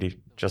Ben Hadi.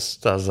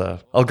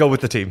 I'll go with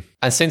the team.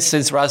 And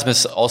since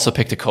Rasmus also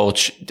picked a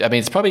coach, I mean,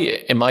 it's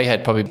probably in my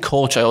head,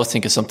 coach I always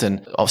think is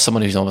something of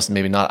someone who's almost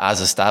maybe not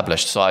as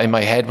established. So in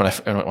my head, when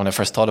I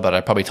first thought about it,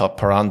 I probably thought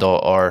Parando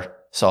or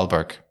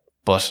Solberg.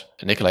 But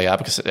Nikolai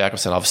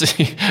Jakobsen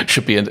obviously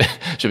should be in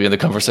the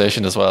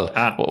conversation as well.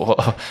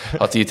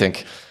 What do you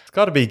think? It's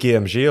got to be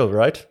Guillaume Gilles,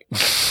 right?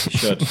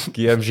 Should.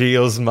 Guillaume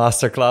Gilles'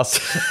 masterclass.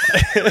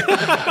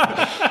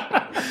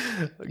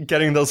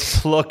 Getting those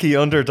plucky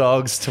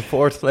underdogs to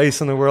 4th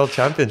place in the World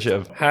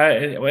Championship.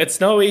 It's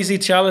no easy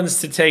challenge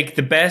to take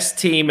the best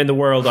team in the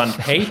world on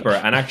paper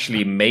and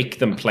actually make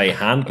them play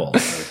handball.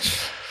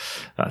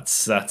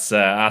 That's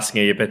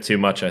asking a bit too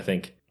much, I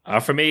think.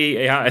 For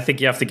me, I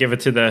think you have to give it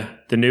to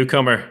the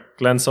newcomer,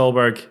 Glenn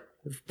Solberg.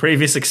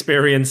 Previous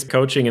experience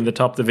coaching in the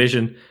top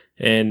division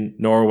in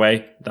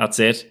Norway. That's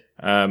it.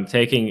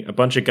 Taking a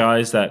bunch of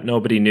guys that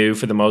nobody knew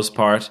for the most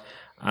part,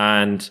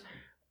 and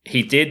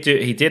he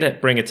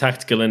did bring a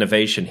tactical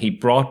innovation. He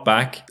brought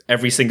back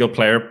every single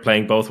player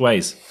playing both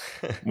ways,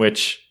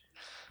 which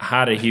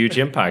had a huge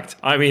impact.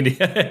 I mean,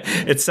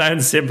 it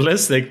sounds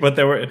simplistic,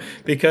 but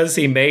because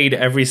he made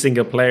every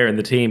single player in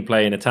the team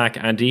play in attack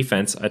and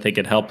defense, I think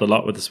it helped a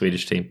lot with the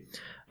Swedish team.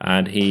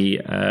 And he,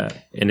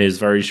 in his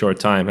very short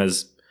time,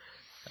 has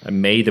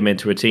made them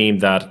into a team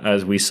that,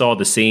 as we saw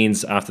the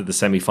scenes after the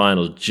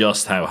semi-final,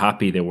 just how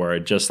happy they were,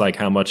 just like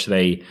how much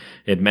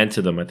it meant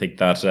to them. I think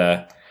that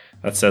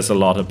says a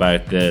lot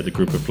about the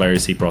group of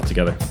players he brought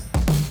together.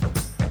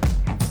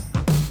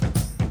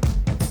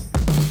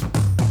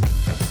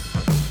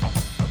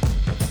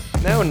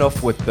 Now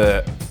enough with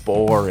the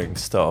boring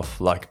stuff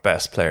like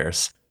best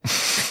players.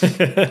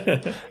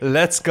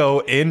 Let's go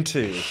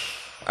into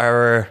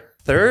our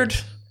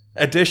 3rd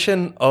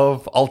edition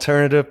of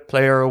Alternative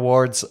Player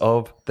Awards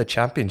of the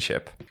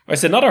Championship. I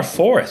said not our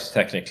 4th,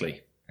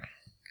 technically,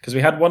 because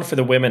we had one for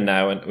the women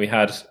now, and we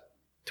had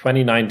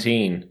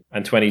 2019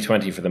 and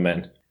 2020 for the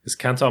men. Because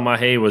Canton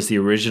Mahé was the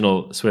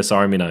original Swiss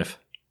Army knife.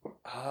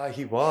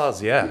 He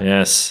was, yeah.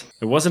 Yes.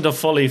 It wasn't a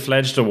fully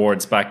fledged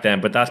awards back then,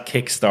 but that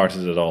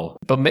kick-started it all.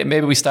 But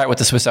maybe we start with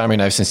the Swiss Army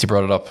knife since you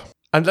brought it up.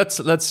 And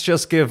let's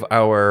just give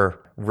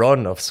our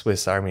run of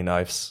Swiss Army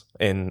knives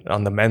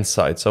on the men's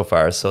side so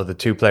far. So the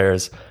 2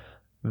 players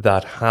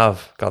that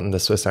have gotten the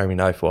Swiss Army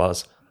knife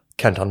was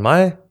Canton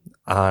Mahé,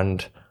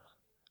 and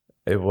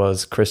it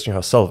was Christian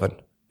O'Sullivan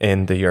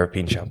in the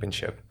European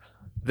Championship.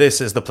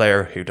 this is the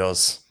player who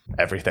does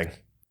everything.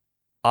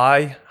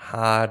 I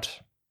had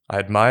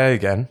Maya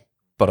again,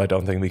 but I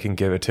don't think we can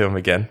give it to him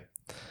again.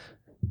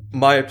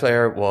 My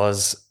player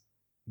was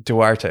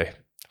Duarte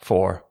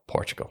for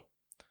Portugal,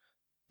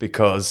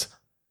 because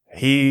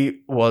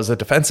he was a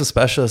defensive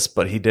specialist,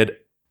 but he did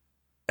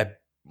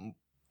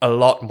a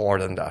lot more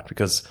than that,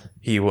 because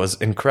he was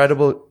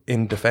incredible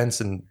in defense,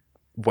 and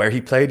where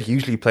he played, he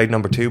usually played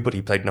number 2, but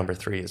he played number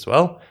 3 as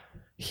well.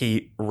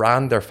 He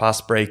ran their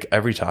fast break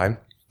every time,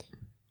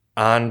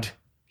 and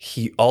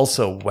he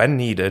also, when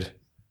needed,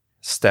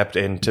 stepped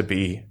in to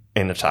be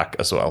in attack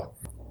as well.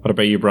 What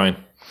about you, Brian?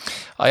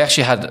 I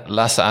actually had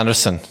Lasse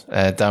Anderson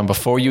down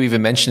before you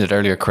even mentioned it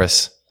earlier,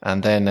 Chris.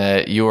 And then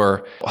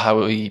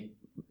how he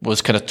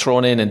was kind of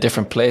thrown in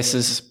different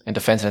places in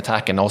defense and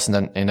attack, and also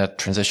in a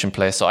transition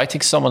play. So I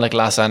think someone like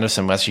Lasse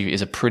Anderson actually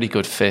is a pretty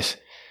good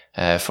fit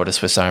for the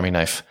Swiss Army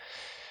knife.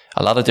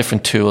 A lot of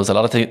different tools, a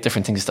lot of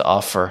different things to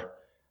offer,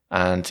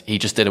 and he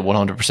just did it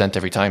 100%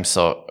 every time.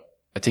 So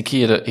I think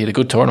he had a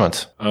good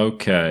tournament.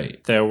 Okay.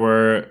 There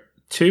were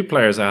 2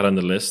 players I had on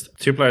the list.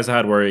 2 players I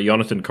had were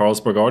Jonathan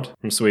Karlsborgård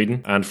from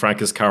Sweden and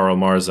Francis Karol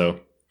Marzo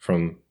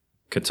from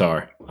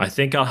Qatar. I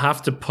think I'll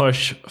have to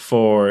push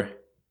for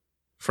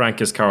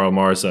Francis Karol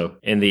Marzo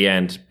in the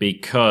end,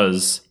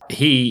 because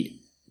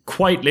he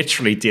quite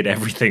literally did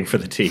everything for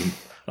the team.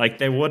 Like,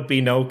 there would be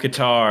no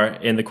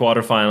Qatar in the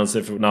quarterfinals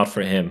if not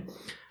for him.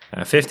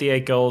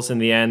 58 goals in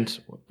the end,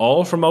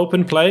 all from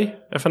open play,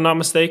 if I'm not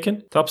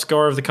mistaken. Top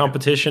scorer of the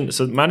competition.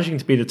 So managing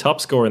to be the top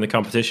scorer in the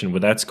competition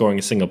without scoring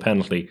a single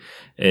penalty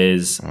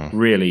is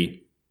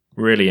really,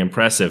 really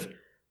impressive.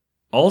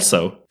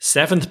 Also,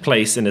 7th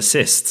place in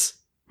assists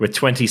with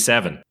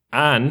 27.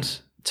 And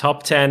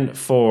top 10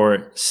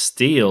 for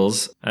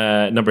steals,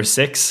 number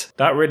 6.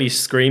 That really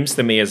screams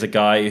to me as a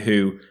guy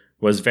who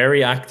was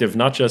very active,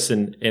 not just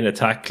in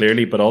attack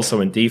clearly, but also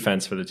in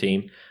defense for the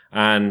team.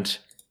 And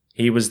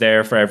he was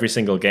there for every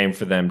single game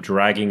for them,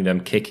 dragging them,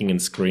 kicking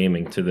and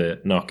screaming to the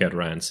knockout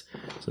rounds.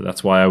 So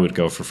that's why I would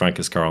go for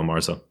Francis Karol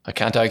Marzo. I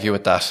can't argue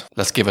with that.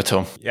 Let's give it to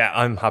him. Yeah,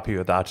 I'm happy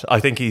with that. I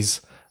think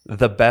he's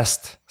the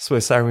best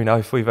Swiss Army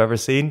knife we've ever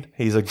seen.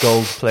 He's a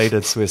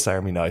gold-plated Swiss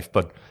Army knife,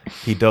 but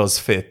he does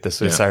fit the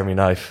Swiss Army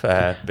knife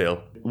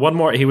bill. One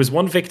more. He was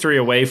one victory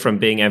away from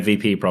being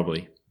MVP,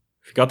 probably.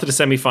 If he got to the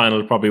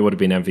semi-final, probably would have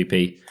been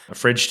MVP. A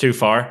fridge too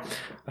far.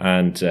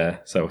 And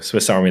so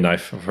Swiss Army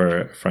knife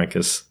for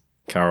Francis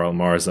Karol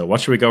Marzo. What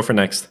should we go for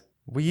next?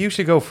 We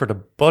usually go for the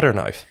butter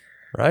knife,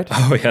 right?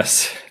 Oh,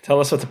 yes. Tell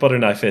us what the butter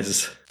knife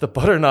is. The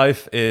butter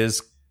knife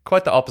is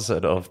quite the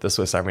opposite of the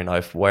Swiss Army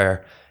knife,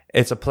 where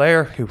it's a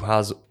player who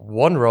has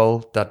one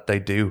role that they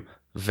do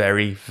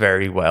very,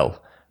 very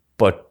well,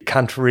 but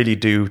can't really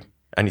do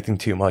anything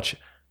too much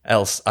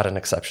else at an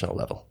exceptional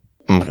level.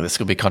 This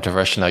could be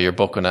controversial now. You're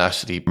both going to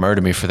actually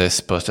murder me for this,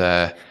 but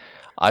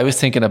I was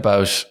thinking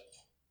about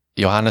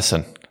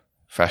Johannesson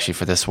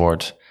for this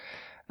word.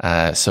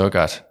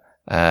 Søgaard.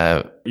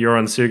 You're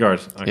on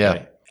Søgaard. Okay.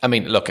 Yeah. I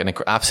mean, look, an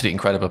absolutely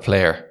incredible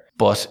player,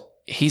 but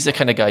he's the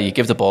kind of guy you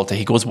give the ball to,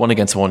 he goes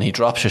 1-against-1, he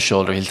drops his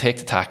shoulder, he'll take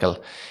the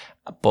tackle.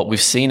 But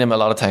we've seen him a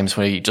lot of times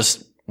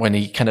when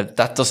he kind of,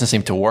 that doesn't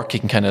seem to work, he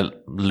can kind of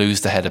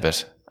lose the head a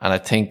bit. And I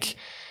think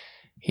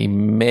he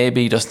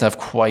maybe doesn't have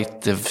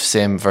quite the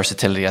same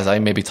versatility as I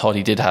maybe thought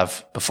he did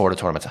have before the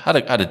tournament. Had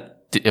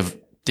a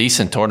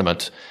decent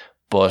tournament,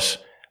 but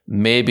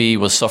maybe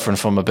was suffering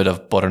from a bit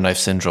of butter knife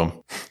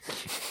syndrome.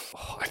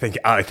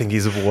 I think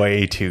he's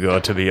way too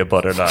good to be a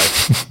butter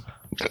knife.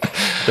 I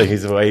think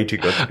he's way too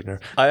good to be there.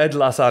 I had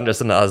Lasse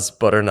Anderson as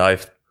butter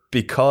knife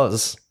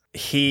because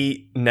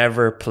he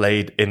never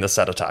played in the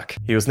set attack.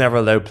 He was never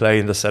allowed to play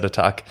in the set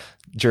attack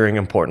during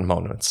important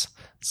moments.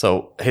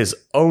 So his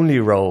only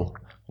role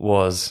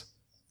was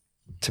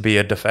to be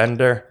a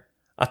defender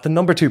at the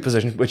number 2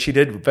 position, which he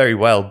did very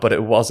well, but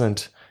it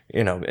wasn't,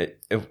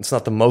 it's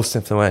not the most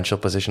influential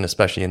position,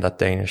 especially in that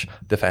Danish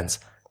defense.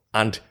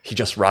 And he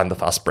just ran the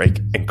fast break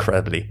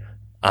incredibly.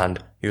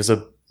 And he was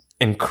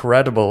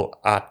incredible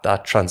at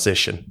that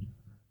transition.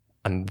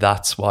 And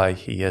that's why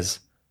he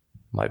is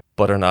my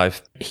butter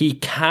knife. He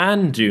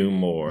can do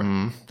more.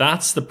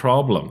 That's the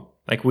problem.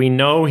 Like, we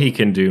know he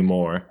can do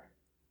more.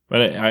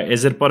 But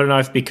is it butter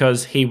knife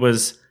because he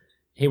was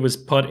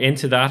put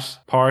into that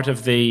part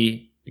of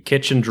the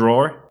kitchen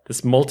drawer?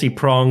 This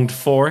multi-pronged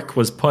fork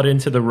was put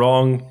into the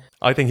wrong...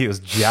 I think he was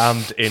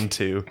jammed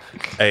into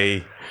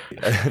a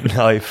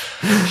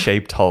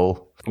knife-shaped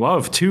hole.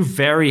 Wow, 2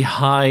 very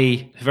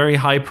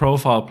high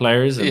profile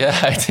players. Yeah,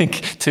 I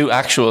think 2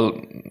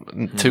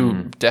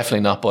 definitely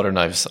not butter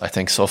knives, I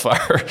think, so far.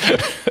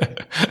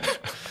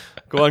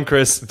 Go on,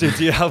 Chris. Did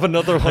you have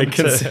another one?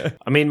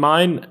 I mean,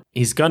 mine,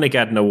 he's going to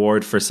get an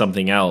award for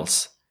something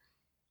else,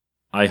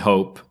 I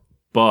hope.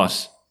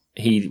 But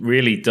he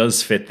really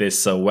does fit this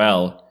so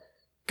well.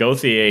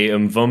 Gauthier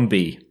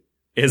Mvumbi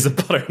is a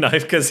butter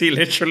knife because he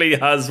literally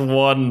has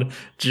one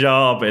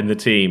job in the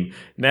team.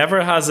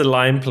 Never has a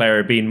line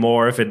player been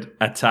more of an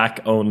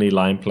attack-only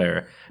line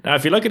player. Now,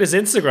 if you look at his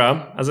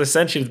Instagram, as I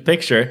sent you the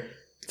picture,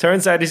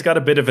 Turns out he's got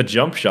a bit of a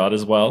jump shot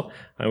as well.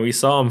 And we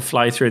saw him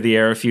fly through the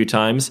air a few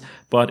times.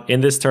 But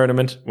in this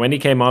tournament, when he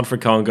came on for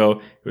Congo,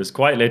 it was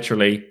quite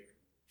literally,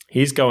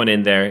 he's going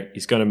in there,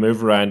 he's going to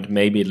move around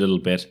maybe a little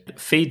bit,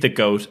 feed the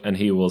goat, and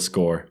he will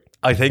score.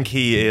 I think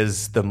he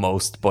is the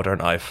most butter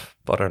knife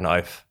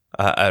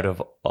out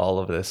of all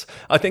of this.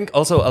 I think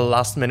also a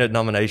last-minute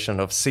nomination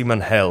of Simon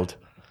Held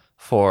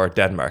for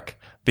Denmark,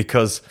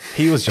 because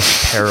he was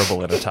just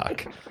terrible in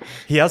attack.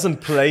 He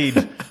hasn't played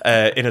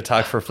in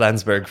attack for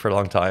Flensburg for a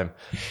long time,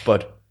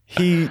 but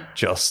he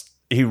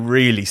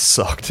really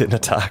sucked in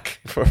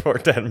attack for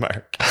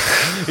Denmark.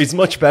 He's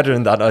much better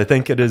than that. I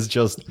think it is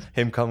just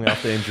him coming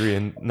off the injury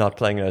and not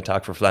playing in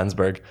attack for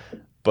Flensburg,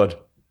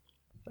 but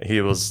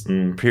he was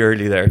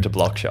purely there to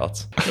block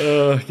shots.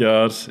 Oh,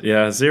 God.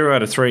 Yeah, 0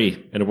 out of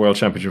 3 in a World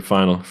Championship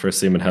final for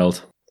Simon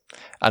Held.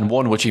 And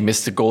one which he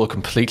missed the goal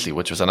completely,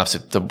 which was an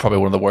absolute, probably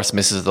one of the worst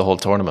misses of the whole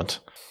tournament.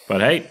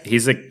 But hey,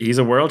 he's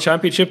a World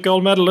Championship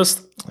gold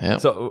medalist. Yeah.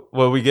 So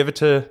will we give it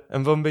to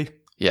Mvumbi?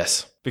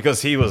 Yes.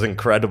 Because he was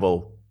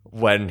incredible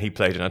when he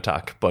played in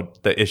attack,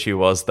 but the issue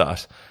was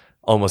that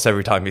almost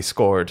every time he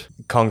scored,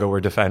 Congo were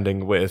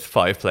defending with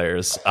 5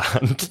 players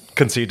and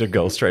conceded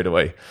goals straight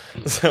away.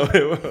 So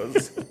it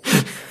was...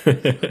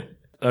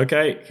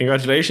 Okay,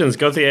 congratulations.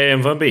 Go to the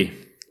AM Mvumbi.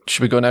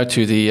 Should we go now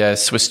to the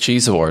Swiss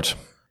Cheese Award?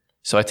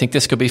 So I think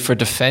this could be for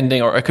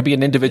defending, or it could be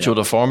an individual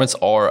performance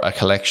or a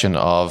collection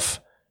of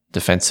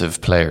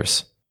defensive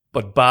players.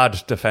 But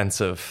bad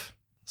defensive.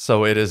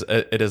 So it is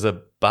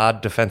a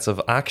bad defensive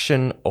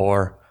action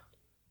or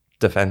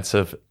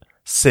defensive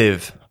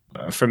sieve.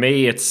 For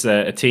me, it's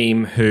a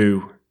team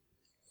who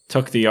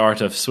took the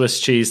art of Swiss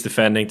cheese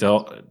defending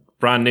to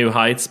brand new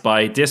heights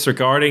by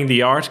disregarding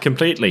the art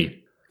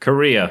completely.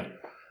 Korea,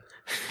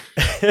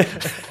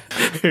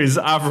 whose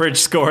average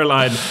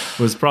scoreline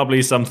was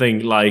probably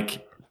something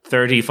like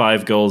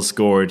 35 goals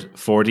scored,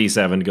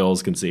 47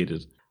 goals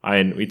conceded.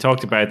 And we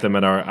talked about them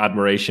and our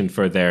admiration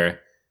for their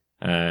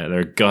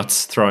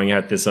guts throwing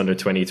out this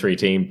under-23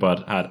 team,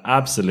 but had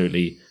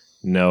absolutely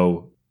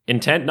no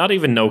intent, not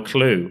even no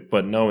clue,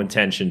 but no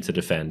intention to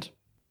defend.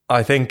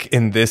 I think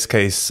in this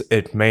case,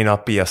 it may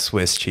not be a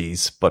Swiss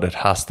cheese, but it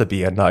has to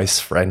be a nice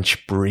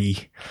French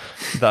brie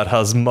that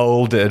has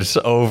molded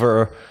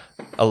over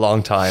a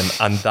long time.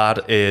 And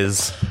that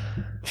is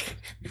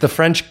the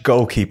French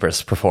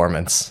goalkeeper's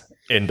performance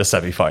in the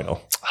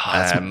semi-final.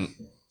 That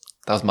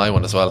was my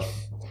one as well.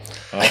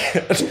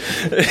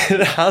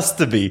 It has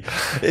to be.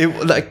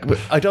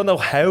 I don't know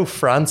how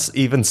France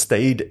even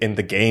stayed in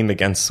the game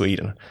against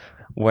Sweden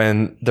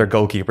when their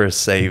goalkeeper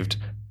saved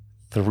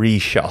 3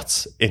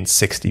 shots in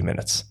 60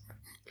 minutes.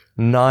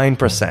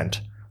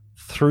 9%.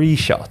 3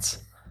 shots.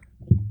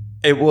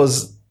 It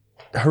was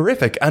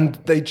horrific. And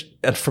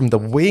from the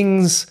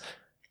wings,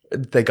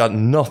 they got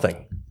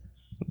nothing.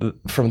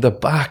 From the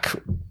back,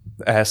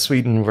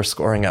 Sweden were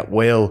scoring at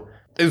will.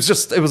 It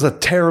was a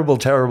terrible,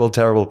 terrible,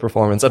 terrible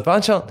performance. And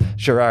Vincent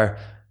Girard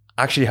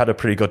actually had a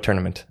pretty good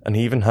tournament, and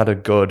he even had a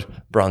good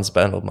bronze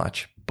medal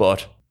match.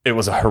 But it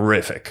was a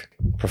horrific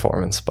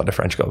performance by the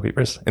French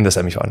goalkeepers in the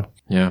semi-final.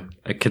 Yeah.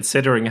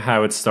 Considering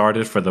how it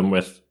started for them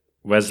with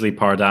Wesley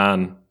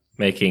Pardan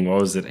making,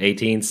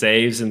 18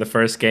 saves in the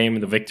first game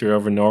in the victory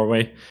over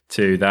Norway,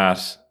 to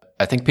that.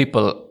 I think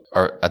people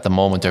are, at the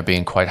moment, are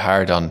being quite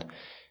hard on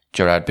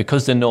Girard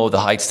because they know the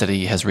heights that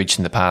he has reached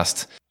in the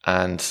past,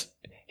 and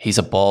he's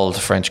a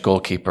bald French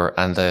goalkeeper,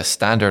 and the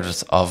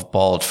standards of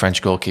bald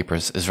French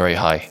goalkeepers is very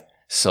high.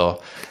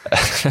 So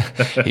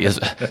he has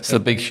still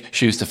big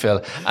shoes to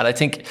fill. And I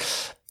think,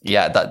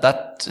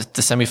 that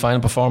the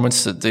semi-final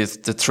performance,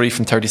 the 3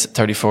 from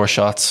 34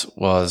 shots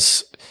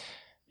was,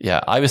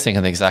 I was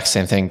thinking the exact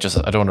same thing. Just,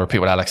 I don't want to repeat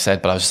what Alex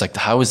said, but I was just like,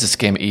 how is this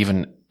game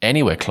even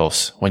anywhere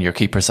close when your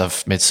keepers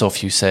have made so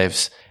few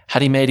saves?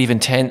 Had he made even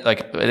 10,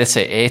 let's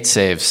say 8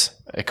 saves,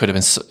 it could have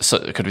been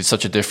it could be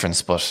such a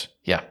difference. But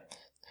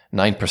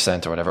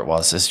 9% or whatever it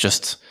was is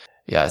just,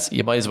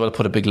 you might as well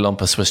put a big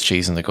lump of Swiss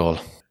cheese in the goal.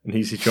 An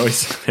easy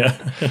choice.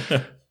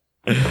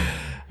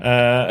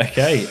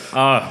 Okay.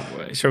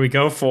 Shall we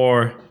go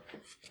for,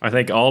 I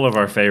think, all of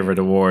our favourite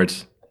award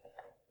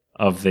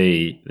of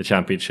the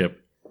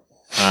championship?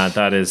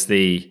 That is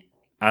the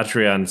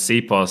Adrian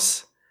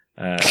Sipos,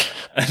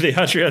 the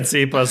Adrian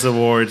Sipos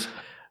Award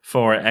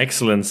for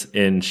excellence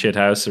in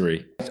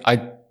shithousery.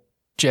 I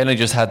generally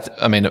just had,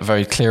 a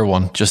very clear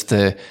one, just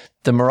the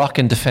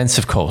Moroccan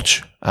defensive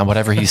coach and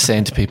whatever he's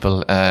saying to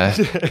people, or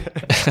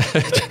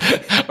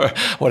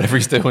whatever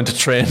he's doing to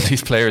train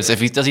these players. If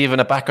he does he even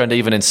a background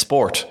even in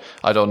sport,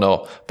 I don't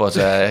know. But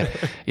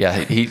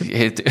he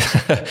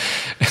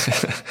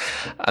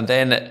and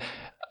then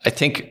I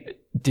think,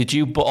 did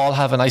you all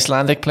have an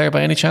Icelandic player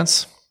by any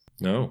chance?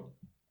 No.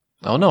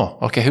 Oh no.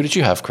 Okay, who did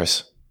you have,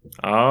 Chris?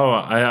 Oh,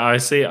 I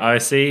see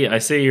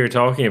you're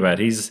talking about.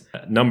 He's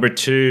number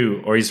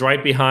 2, or he's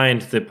right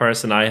behind the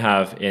person I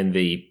have in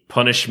the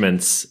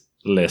punishments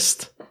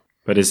list.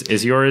 But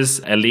is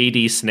yours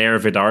Elidi Snare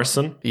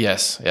Vidarsson?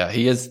 Yes,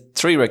 he has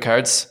 3 red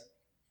cards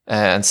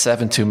and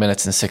 7 2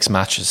 minutes in 6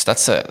 matches.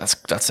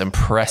 That's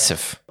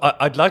impressive.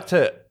 I'd like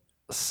to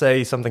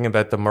say something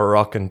about the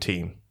Moroccan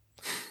team.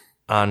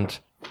 And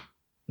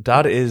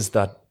that is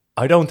that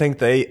I don't think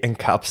they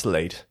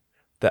encapsulate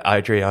the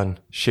Adrian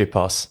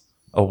Schipos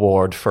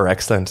Award for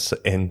Excellence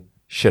in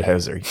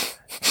Shithousery.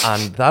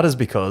 And that is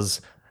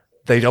because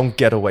they don't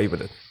get away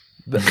with it.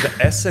 The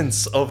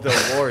essence of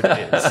the award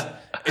is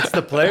it's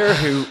the player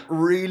who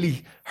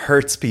really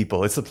hurts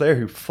people. It's the player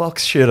who fucks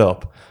shit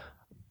up.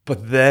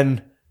 But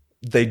then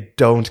they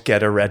don't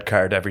get a red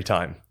card every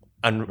time.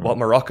 And what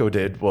Morocco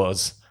did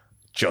was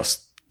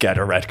just get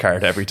a red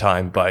card every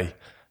time by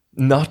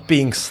not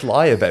being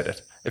sly about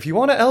it. If you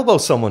want to elbow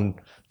someone,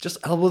 just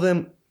elbow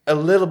them a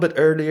little bit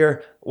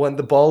earlier when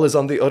the ball is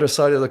on the other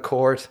side of the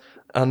court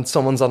and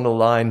someone's on the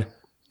line.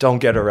 Don't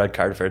get a red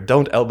card for it.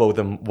 Don't elbow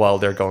them while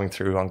they're going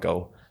through on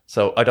goal.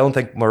 So I don't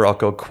think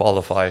Morocco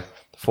qualify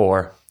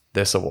for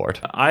this award.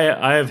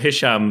 I have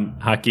Hisham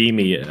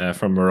Hakimi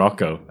from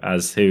Morocco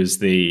as who's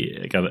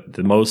got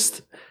the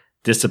most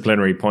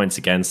disciplinary points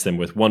against him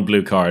with 1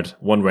 blue card,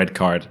 1 red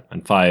card,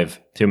 and 5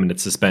 2-minute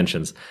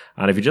suspensions.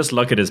 And if you just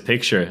look at his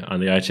picture on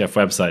the IHF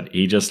website,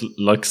 he just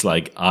looks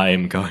like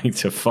I'm going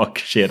to fuck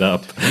shit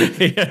up.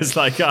 He is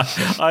like,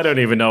 I don't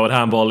even know what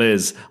handball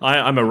is.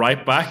 I'm a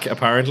right back,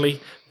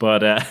 apparently.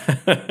 But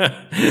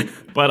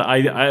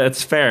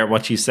it's fair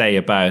what you say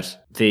about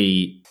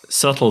the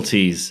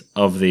subtleties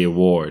of the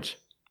award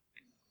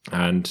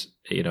and,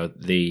 you know,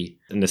 the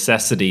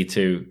necessity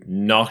to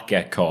not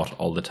get caught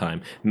all the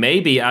time.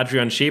 Maybe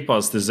Adrian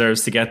Schipos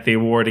deserves to get the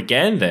award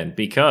again then,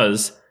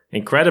 because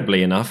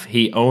incredibly enough,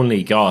 he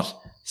only got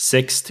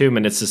 6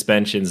 2-minute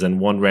suspensions and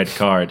 1 red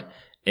card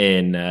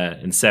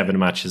in 7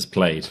 matches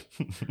played.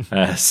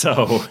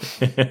 So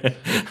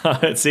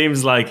it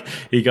seems like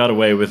he got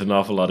away with an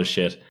awful lot of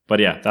shit. But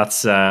yeah,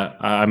 that's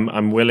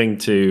I'm willing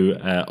to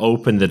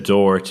open the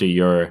door to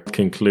your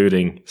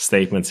concluding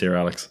statements here,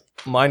 Alex.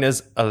 Mine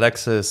is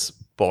Alexis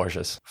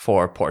Borges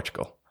for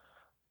Portugal.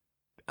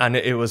 And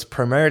it was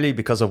primarily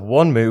because of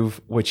one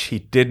move which he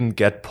didn't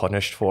get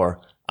punished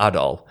for at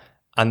all.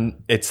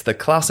 And it's the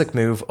classic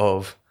move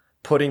of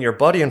putting your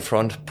body in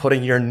front,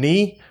 putting your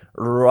knee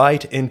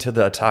right into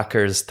the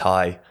attacker's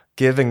thigh,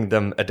 giving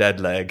them a dead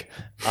leg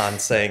and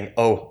saying,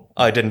 oh,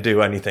 I didn't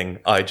do anything.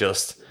 I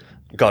just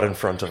got in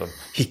front of him.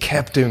 He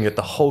kept doing it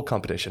the whole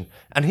competition.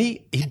 And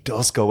he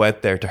does go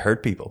out there to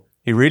hurt people.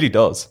 He really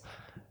does.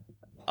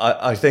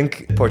 I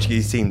think the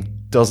Portuguese team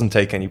doesn't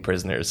take any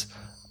prisoners.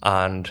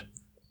 And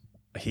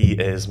he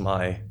is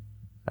my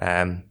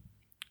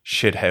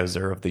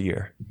shithouser of the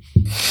year.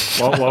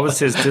 What was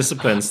his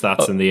discipline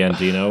stats in the end?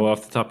 Do you know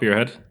off the top of your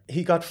head?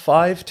 He got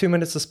 5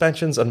 2-minute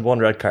suspensions and 1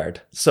 red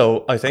card.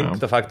 So I think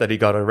the fact that he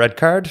got a red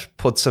card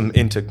puts him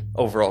into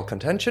overall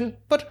contention,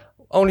 but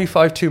only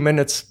 5 2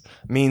 minutes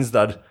means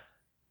that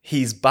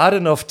he's bad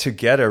enough to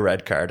get a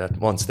red card at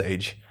one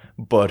stage,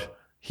 but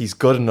he's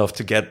good enough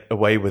to get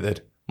away with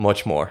it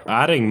much more.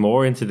 Adding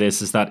more into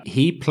this is that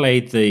he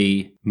played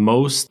the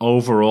most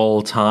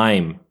overall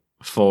time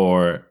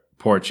for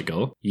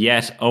Portugal,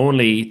 yet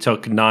only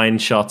took 9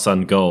 shots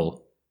on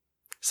goal.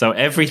 So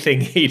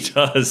everything he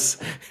does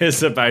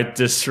is about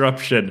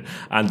disruption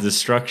and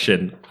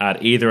destruction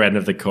at either end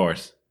of the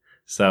court.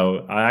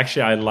 So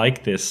I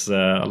like this.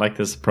 I like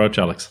this approach,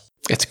 Alex.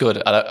 It's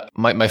good.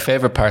 My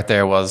favorite part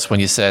there was when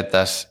you said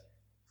that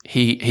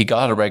he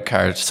got a red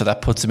card, so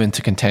that puts him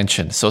into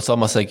contention. So it's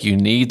almost like you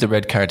need the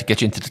red card to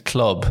get you into the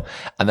club,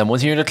 and then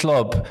once you're in the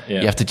club,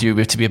 you have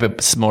to be a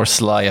bit more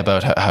sly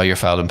about how you're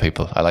fouling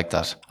people. I like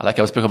that. I like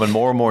how it's becoming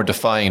more and more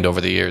defined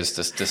over the years.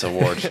 This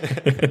award.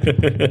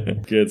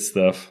 Good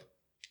stuff.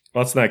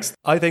 What's next?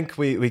 I think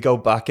we go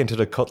back into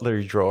the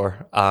cutlery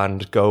drawer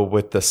and go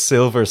with the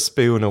Silver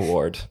Spoon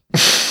Award.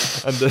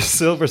 And the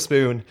Silver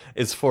Spoon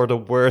is for the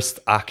worst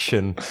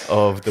action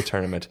of the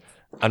tournament.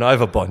 And I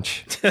have a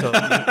bunch. So you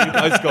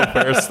guys go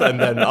first, and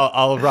then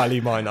I'll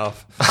rally mine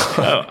off.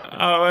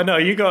 Oh no,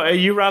 you go.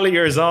 You rally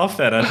yours off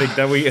then. I think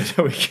that we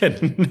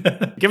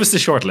can give us the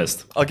short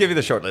list. I'll give you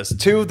the short list.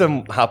 2 of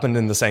them happened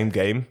in the same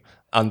game,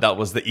 and that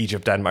was the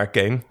Egypt-Denmark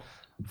game.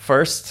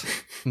 First,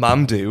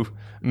 Mamdou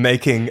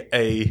making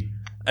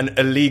an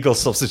illegal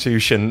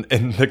substitution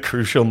in the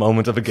crucial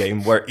moment of a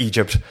game where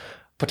Egypt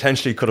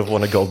potentially could have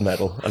won a gold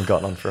medal and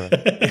gone on for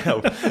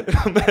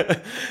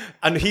it.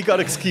 And he got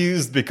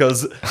excused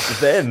because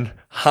then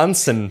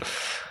Hansen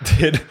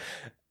did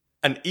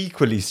an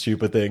equally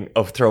stupid thing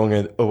of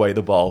throwing away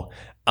the ball.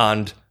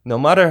 And no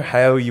matter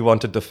how you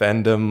want to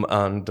defend him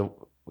and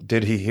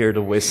did he hear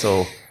the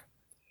whistle,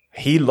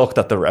 he looked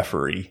at the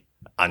referee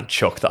and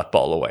chucked that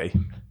ball away.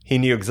 He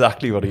knew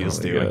exactly what he was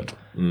doing.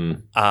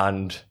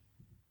 And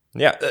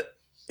yeah,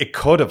 it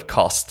could have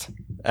cost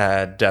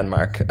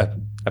Denmark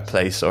a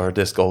place or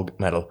this gold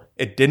medal.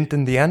 It didn't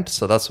in the end,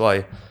 so that's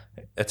why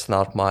it's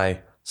not my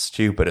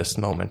stupidest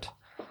moment.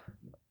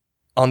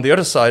 On the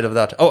other side of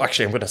that,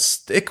 actually, I'm going to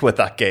stick with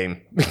that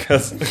game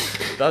because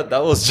that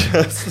was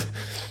just,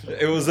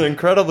 it was an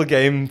incredible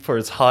game for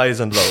its highs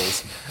and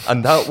lows.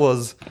 And that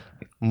was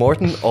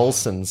Morten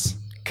Olsen's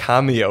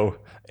cameo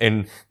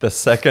in the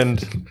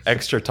second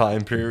extra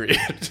time period.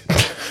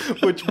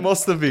 which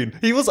must have been,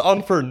 he was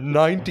on for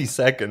 90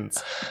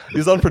 seconds.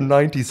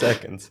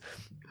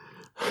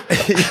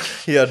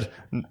 He had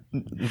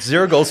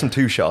 0 goals from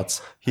 2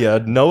 shots. He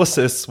had no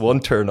assists, 1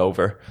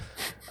 turnover.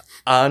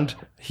 And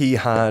he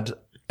had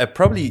a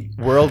probably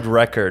world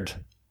record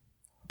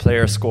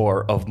player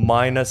score of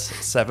minus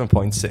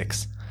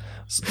 7.6.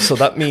 So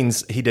that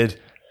means he did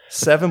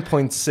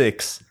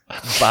 7.6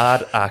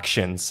 bad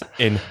actions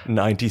in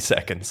 90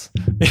 seconds.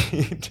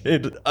 He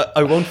did.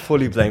 I won't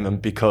fully blame him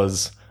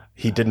because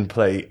he didn't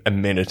play a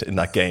minute in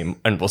that game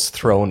and was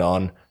thrown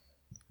on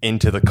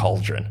into the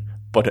cauldron.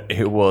 But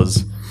it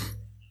was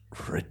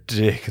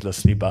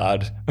ridiculously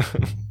bad.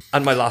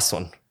 And my last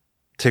one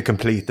to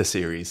complete the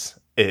series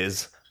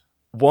is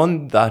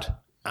one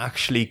that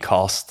actually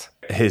cost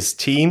his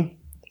team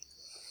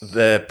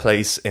the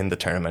place in the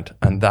tournament,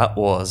 and that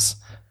was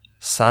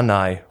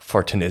Sanai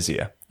for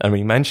Tunisia. And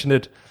we mentioned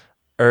it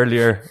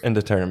earlier in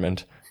the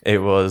tournament. It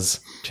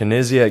was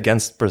Tunisia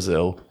against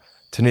Brazil.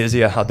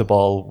 Tunisia had the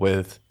ball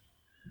with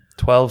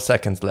 12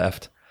 seconds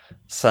left.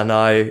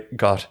 Sanai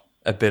got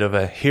a bit of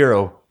a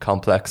hero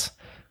complex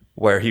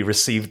where he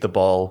received the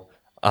ball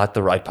at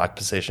the right back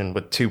position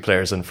with 2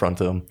 players in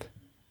front of him.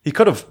 He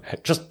could have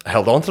just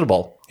held on to the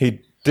ball.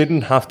 He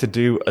didn't have to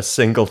do a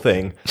single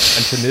thing,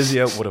 and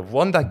Tunisia would have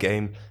won that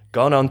game,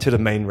 gone on to the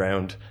main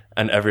round,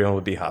 and everyone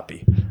would be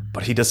happy.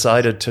 But he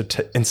decided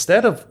to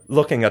instead of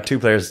looking at 2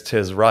 players to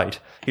his right,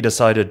 he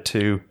decided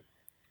to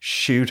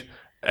shoot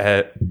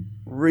a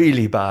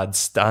really bad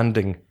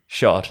standing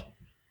shot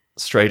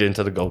straight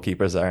into the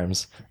goalkeeper's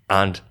arms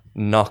and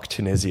knock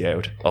Tunisia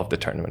out of the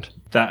tournament.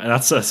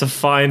 That's a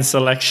fine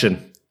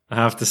selection, I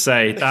have to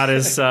say. That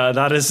is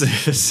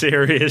a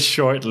serious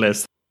short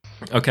list.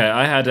 Okay,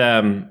 I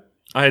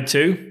had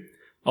 2.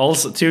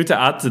 Also 2 to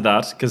add to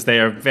that because they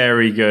are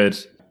very good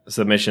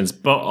submissions.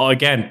 But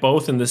again,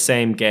 both in the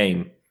same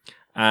game.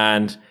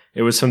 And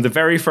it was from the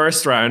very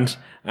first round,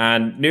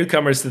 and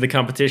newcomers to the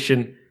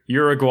competition,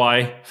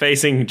 Uruguay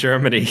facing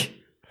Germany.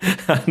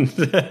 And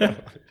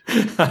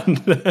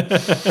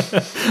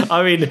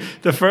I mean,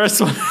 the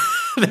first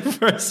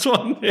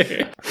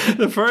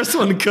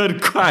one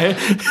could cry.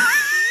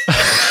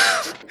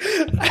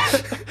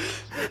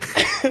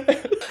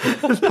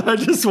 I'm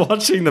just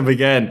watching them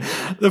again.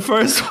 The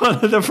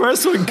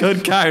first one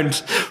could count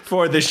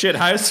for the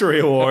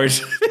shithousery award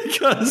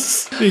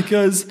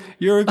because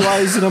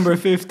Uruguay's number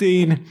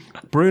 15,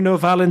 Bruno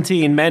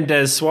Valentin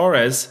Mendes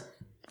Suarez,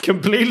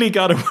 completely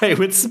got away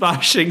with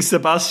smashing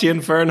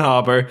Sebastian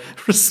Fernhaber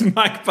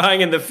smack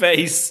bang in the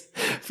face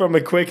from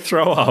a quick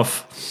throw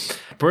off.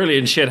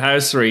 Brilliant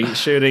shithousery,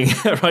 shooting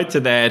right to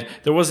the head.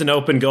 There was an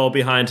open goal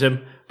behind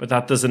him, but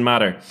that doesn't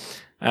matter.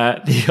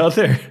 The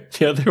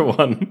other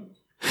one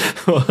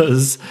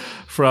was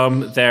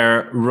from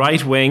their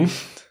right wing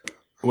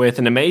with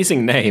an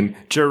amazing name,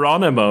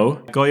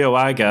 Geronimo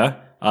Goyoaga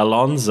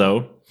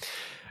Alonso,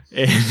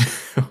 in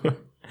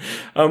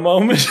a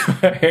moment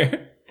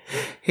where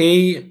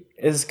he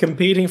is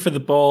competing for the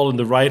ball in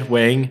the right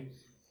wing.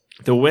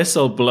 The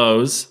whistle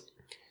blows.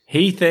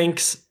 He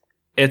thinks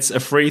it's a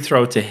free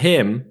throw to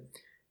him.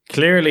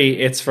 Clearly,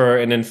 it's for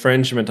an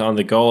infringement on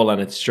the goal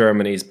and it's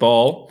Germany's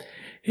ball.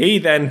 He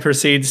then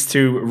proceeds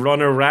to run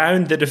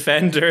around the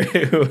defender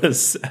who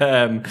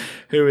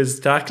was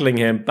tackling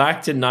him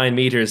back to 9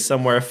 meters,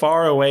 somewhere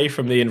far away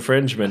from the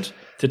infringement,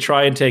 to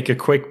try and take a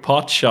quick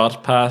pot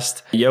shot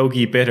past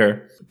Yogi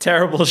Bitter.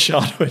 Terrible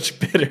shot, which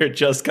Bitter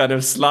just kind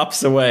of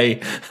slaps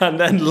away and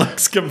then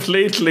looks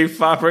completely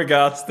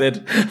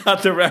flabbergasted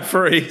at the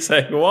referee,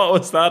 saying, "What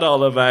was that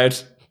all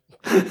about?"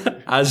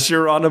 As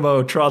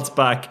Geronimo trots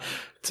back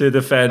to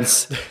the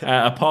fence,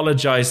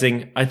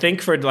 apologizing, I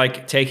think, for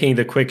taking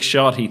the quick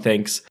shot. He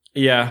thinks,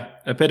 yeah,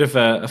 a bit of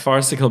a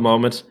farcical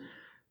moment,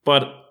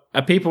 but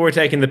people were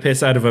taking the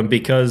piss out of him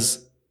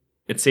because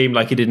it seemed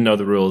like he didn't know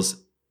the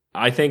rules.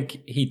 I think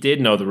he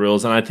did know the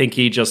rules, and I think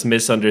he just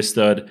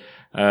misunderstood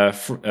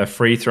a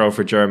free throw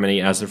for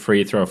Germany as a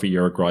free throw for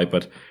Uruguay.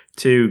 But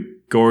 2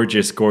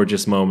 gorgeous,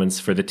 gorgeous moments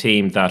for the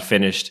team that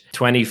finished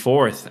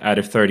 24th out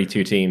of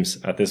 32 teams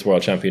at this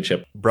World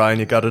Championship. Brian,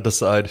 you got to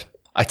decide.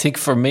 I think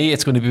for me,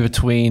 it's going to be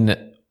between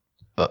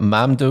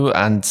Mamdouh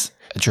and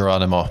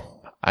Geronimo.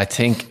 I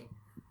think,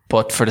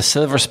 but for the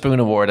Silver Spoon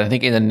Award, I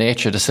think in the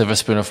nature of the Silver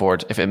Spoon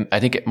Award, I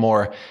think it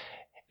more,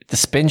 the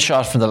spin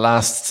shot from the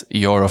last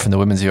Euro, from the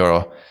Women's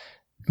Euro,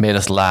 made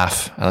us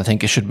laugh, and I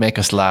think it should make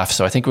us laugh.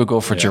 So I think we'll go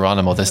for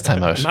Geronimo this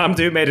time out.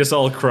 Mamdouh made us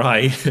all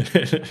cry.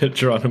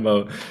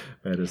 Geronimo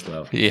made us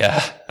laugh.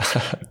 Yeah.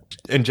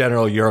 In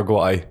general,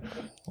 Uruguay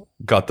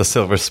got the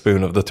silver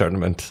spoon of the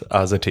tournament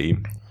as a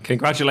team.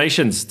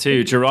 Congratulations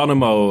to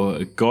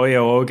Geronimo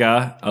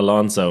Goyoaga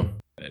Alonso.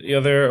 Any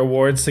other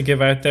awards to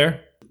give out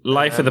there?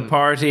 Life of the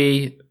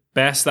Party,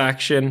 Best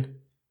Action,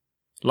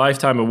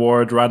 Lifetime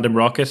Award, Random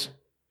Rocket.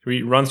 Should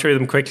we run through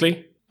them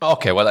quickly?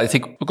 Okay, well, I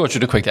think we'll go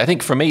through them quickly. I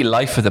think for me,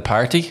 Life of the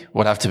Party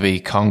would have to be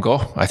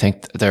Congo. I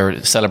think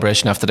their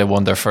celebration after they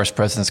won their first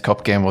President's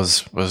Cup game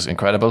was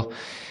incredible.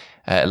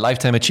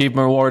 Lifetime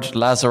Achievement Award,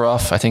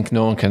 Lazarov. I think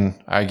no one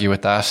can argue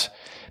with that.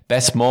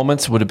 Best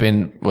moments would have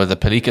been the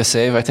Pelika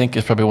save. I think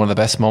is probably one of the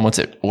best moments.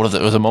 It was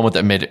a moment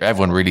that made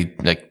everyone really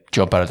like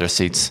jump out of their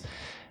seats.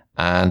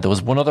 And there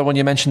was one other one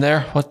you mentioned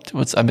there.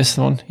 What's I missed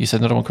one? You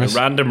said another one, Chris.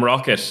 The random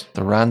rocket.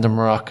 The random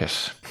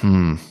rocket.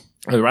 The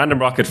random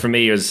rocket for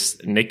me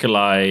was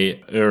Nikolai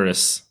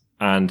Uris.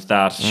 And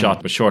that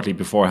shot was shortly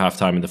before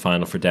halftime in the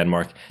final for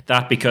Denmark.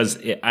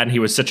 And he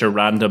was such a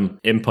random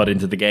input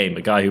into the game.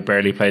 A guy who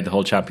barely played the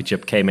whole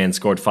championship came in,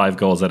 scored 5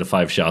 goals out of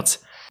 5 shots.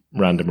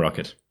 Random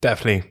rocket.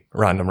 Definitely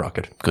random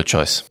rocket. Good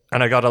choice.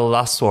 And I got a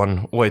last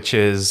one, which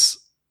is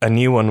a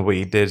new one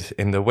we did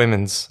in the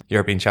Women's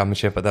European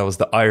Championship, but that was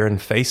the Iron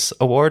Face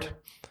Award.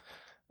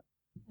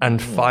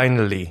 And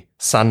finally,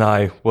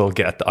 Sanai will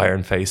get the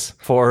Iron Face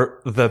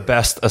for the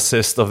best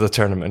assist of the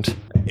tournament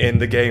in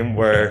the game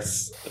where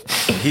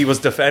he was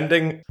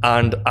defending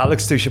and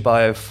Alex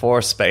Dushabayev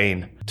for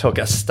Spain took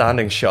a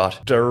standing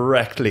shot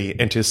directly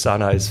into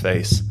Sanai's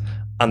face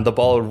and the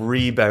ball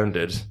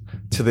rebounded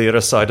to the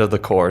other side of the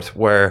court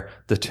where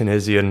the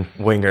Tunisian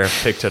winger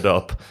picked it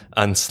up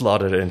and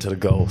slotted it into the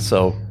goal.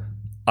 So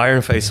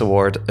Iron Face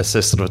Award,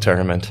 assist of the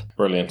tournament.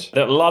 Brilliant.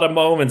 A lot of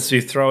moments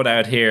we've thrown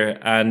out here,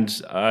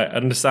 and I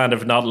understand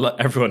if not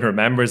everyone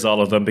remembers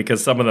all of them,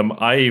 because some of them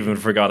I even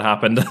forgot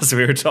happened as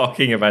we were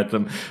talking about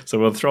them. So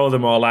we'll throw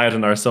them all out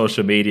on our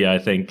social media, I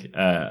think,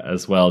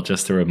 as well,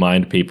 just to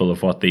remind people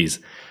of what these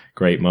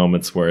great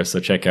moments were. So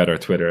check out our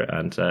Twitter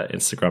and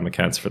Instagram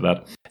accounts for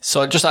that. So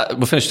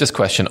we'll finish this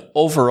question.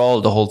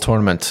 Overall, the whole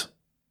tournament,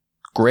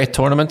 great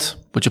tournament.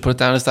 Would you put it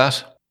down as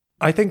that?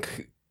 I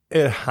think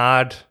it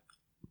had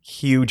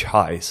huge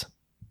highs,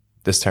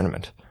 this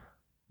tournament.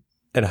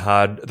 It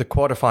had the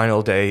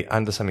quarterfinal day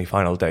and the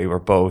semi-final day were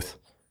both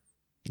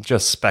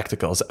just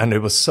spectacles, and it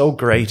was so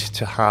great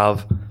to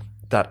have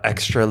that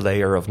extra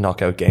layer of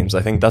knockout games.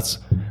 I think that's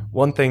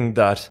one thing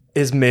that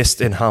is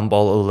missed in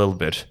handball a little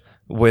bit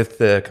with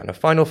the kind of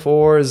final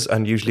fours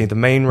and usually the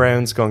main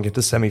rounds going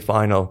into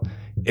semi-final.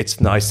 It's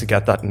nice to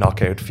get that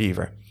knockout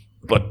fever,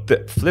 but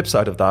the flip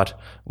side of that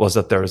was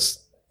that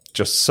there's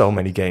just so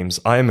many games.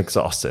 I am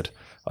exhausted.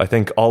 I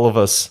think all of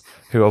us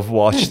who have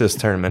watched this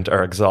tournament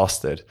are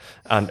exhausted,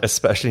 and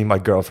especially my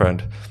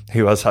girlfriend,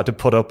 who has had to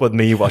put up with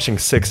me watching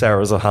 6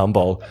 hours of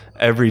handball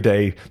every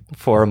day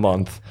for a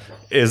month,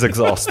 is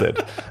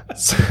exhausted.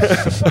 So,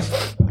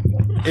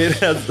 it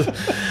has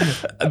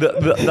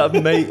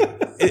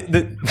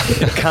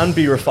it can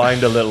be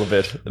refined a little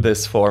bit,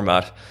 this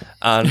format,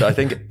 and I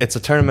think it's a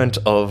tournament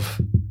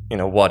of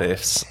what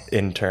ifs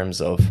in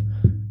terms of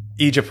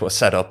Egypt was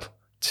set up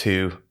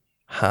to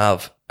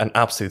have an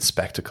absolute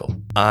spectacle,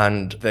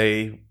 and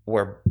they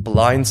were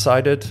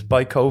blindsided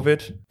by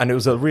COVID, and it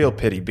was a real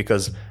pity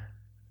because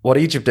what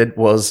Egypt did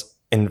was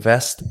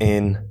invest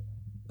in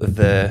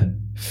the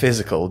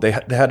physical. They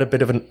had a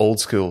bit of an old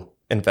school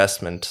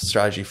investment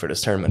strategy for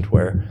this tournament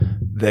where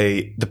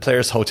the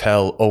players'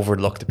 hotel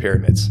overlooked the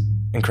pyramids.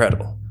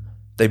 Incredible.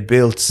 They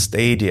built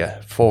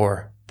stadia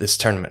for this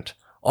tournament.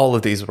 All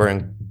of these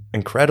were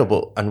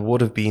incredible and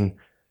would have been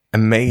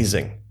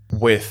amazing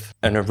with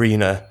an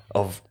arena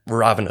of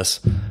ravenous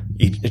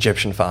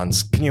Egyptian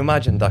fans. Can you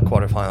imagine that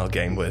quarterfinal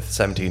game with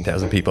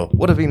 17,000 people?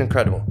 Would have been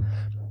incredible.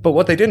 But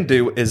what they didn't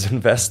do is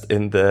invest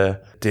in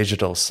the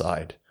digital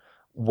side,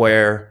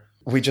 where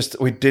we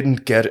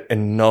didn't get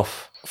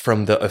enough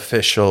from the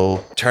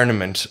official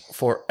tournament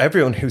for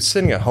everyone who's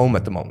sitting at home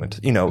at the moment.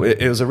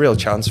 It was a real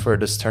chance for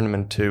this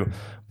tournament to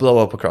blow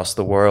up across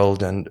the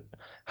world and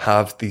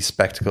have these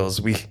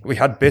spectacles. We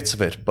had bits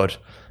of it, but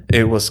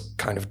it was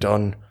kind of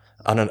done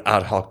on an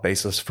ad hoc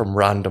basis from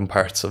random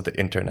parts of the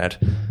internet.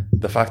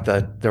 The fact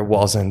that there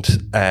wasn't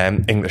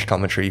English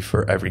commentary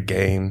for every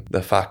game,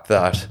 the fact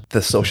that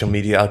the social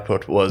media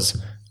output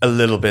was a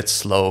little bit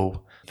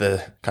slow,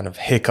 the kind of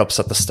hiccups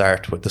at the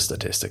start with the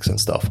statistics and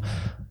stuff.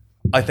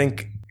 I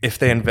think if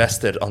they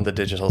invested on the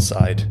digital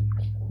side,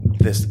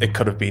 it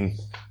could have been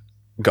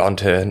gone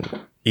to an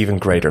even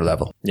greater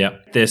level. Yeah,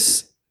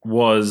 this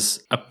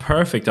was a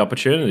perfect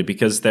opportunity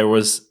because there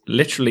was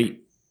literally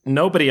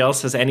nobody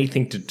else has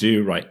anything to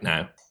do right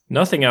now.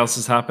 Nothing else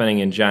is happening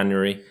in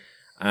January.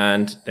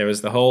 And there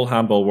was the whole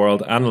handball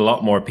world and a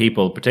lot more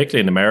people,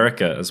 particularly in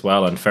America as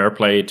well. And fair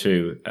play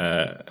to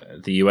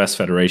the US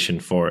Federation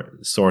for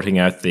sorting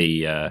out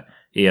the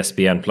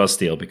ESPN Plus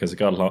deal because it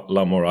got a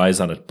lot more eyes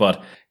on it.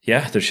 But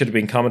yeah, there should have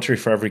been commentary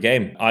for every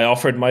game. I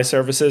offered my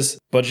services.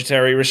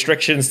 Budgetary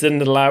restrictions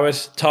didn't allow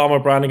it. Tom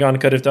O'Branigan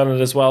could have done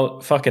it as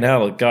well. Fucking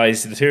hell,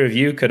 guys, the two of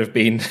you could have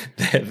been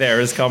there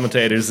as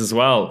commentators as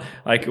well.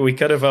 Like, we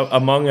could have,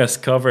 among us,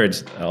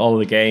 covered all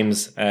the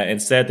games.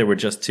 Instead, there were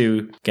just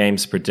 2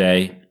 games per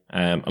day.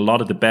 A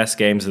lot of the best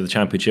games of the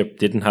championship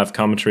didn't have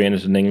commentary in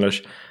it in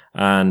English.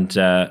 And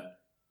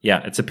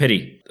yeah, it's a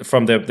pity.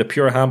 From the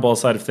pure handball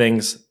side of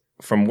things,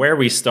 from where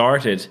we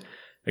started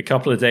a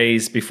couple of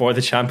days before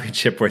the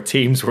championship where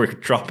teams were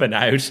dropping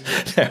out,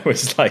 there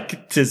was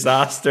like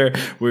disaster.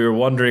 We were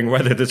wondering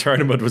whether the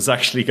tournament was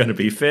actually going to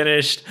be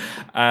finished.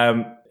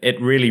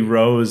 It really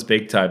rose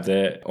big time.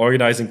 The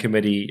organising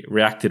committee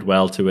reacted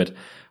well to it.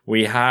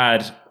 We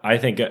had, I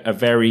think, a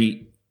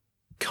very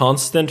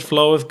constant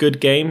flow of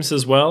good games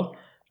as well.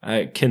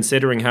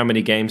 considering how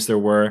many games there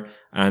were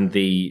and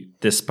the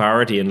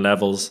disparity in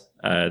levels,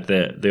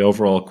 the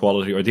overall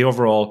quality or the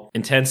overall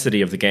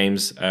intensity of the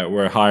games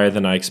were higher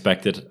than I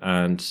expected.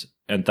 And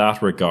in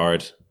that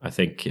regard, I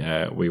think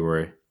we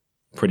were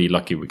pretty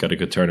lucky. We got a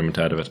good tournament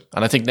out of it.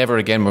 And I think never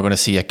again we're going to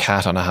see a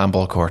cat on a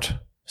handball court.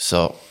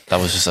 So that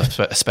was just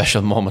a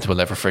special moment we'll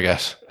never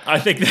forget. I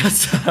think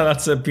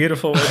that's a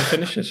beautiful way to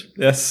finish it.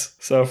 Yes.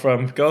 So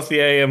from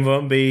Gauthier and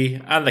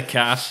Mbumbi and the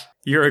cat,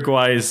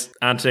 Uruguay's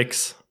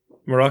antics,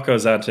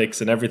 Morocco's antics,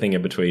 and everything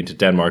in between, to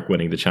Denmark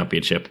winning the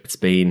championship. It's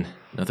been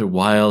another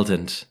wild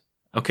and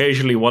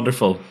occasionally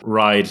wonderful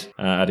ride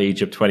at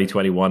Egypt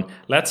 2021.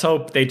 Let's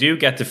hope they do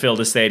get to fill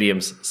the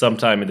stadiums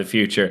sometime in the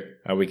future.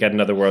 We get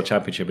another World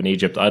Championship in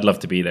Egypt. I'd love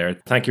to be there.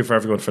 Thank you for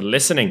everyone for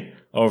listening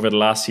over the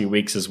last few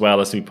weeks, as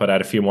well as we put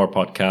out a few more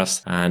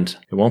podcasts. And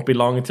it won't be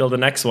long until the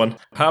next one.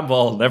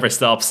 Handball never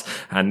stops,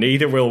 and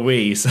neither will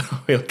we. So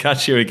we'll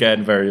catch you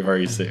again very,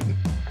 very soon.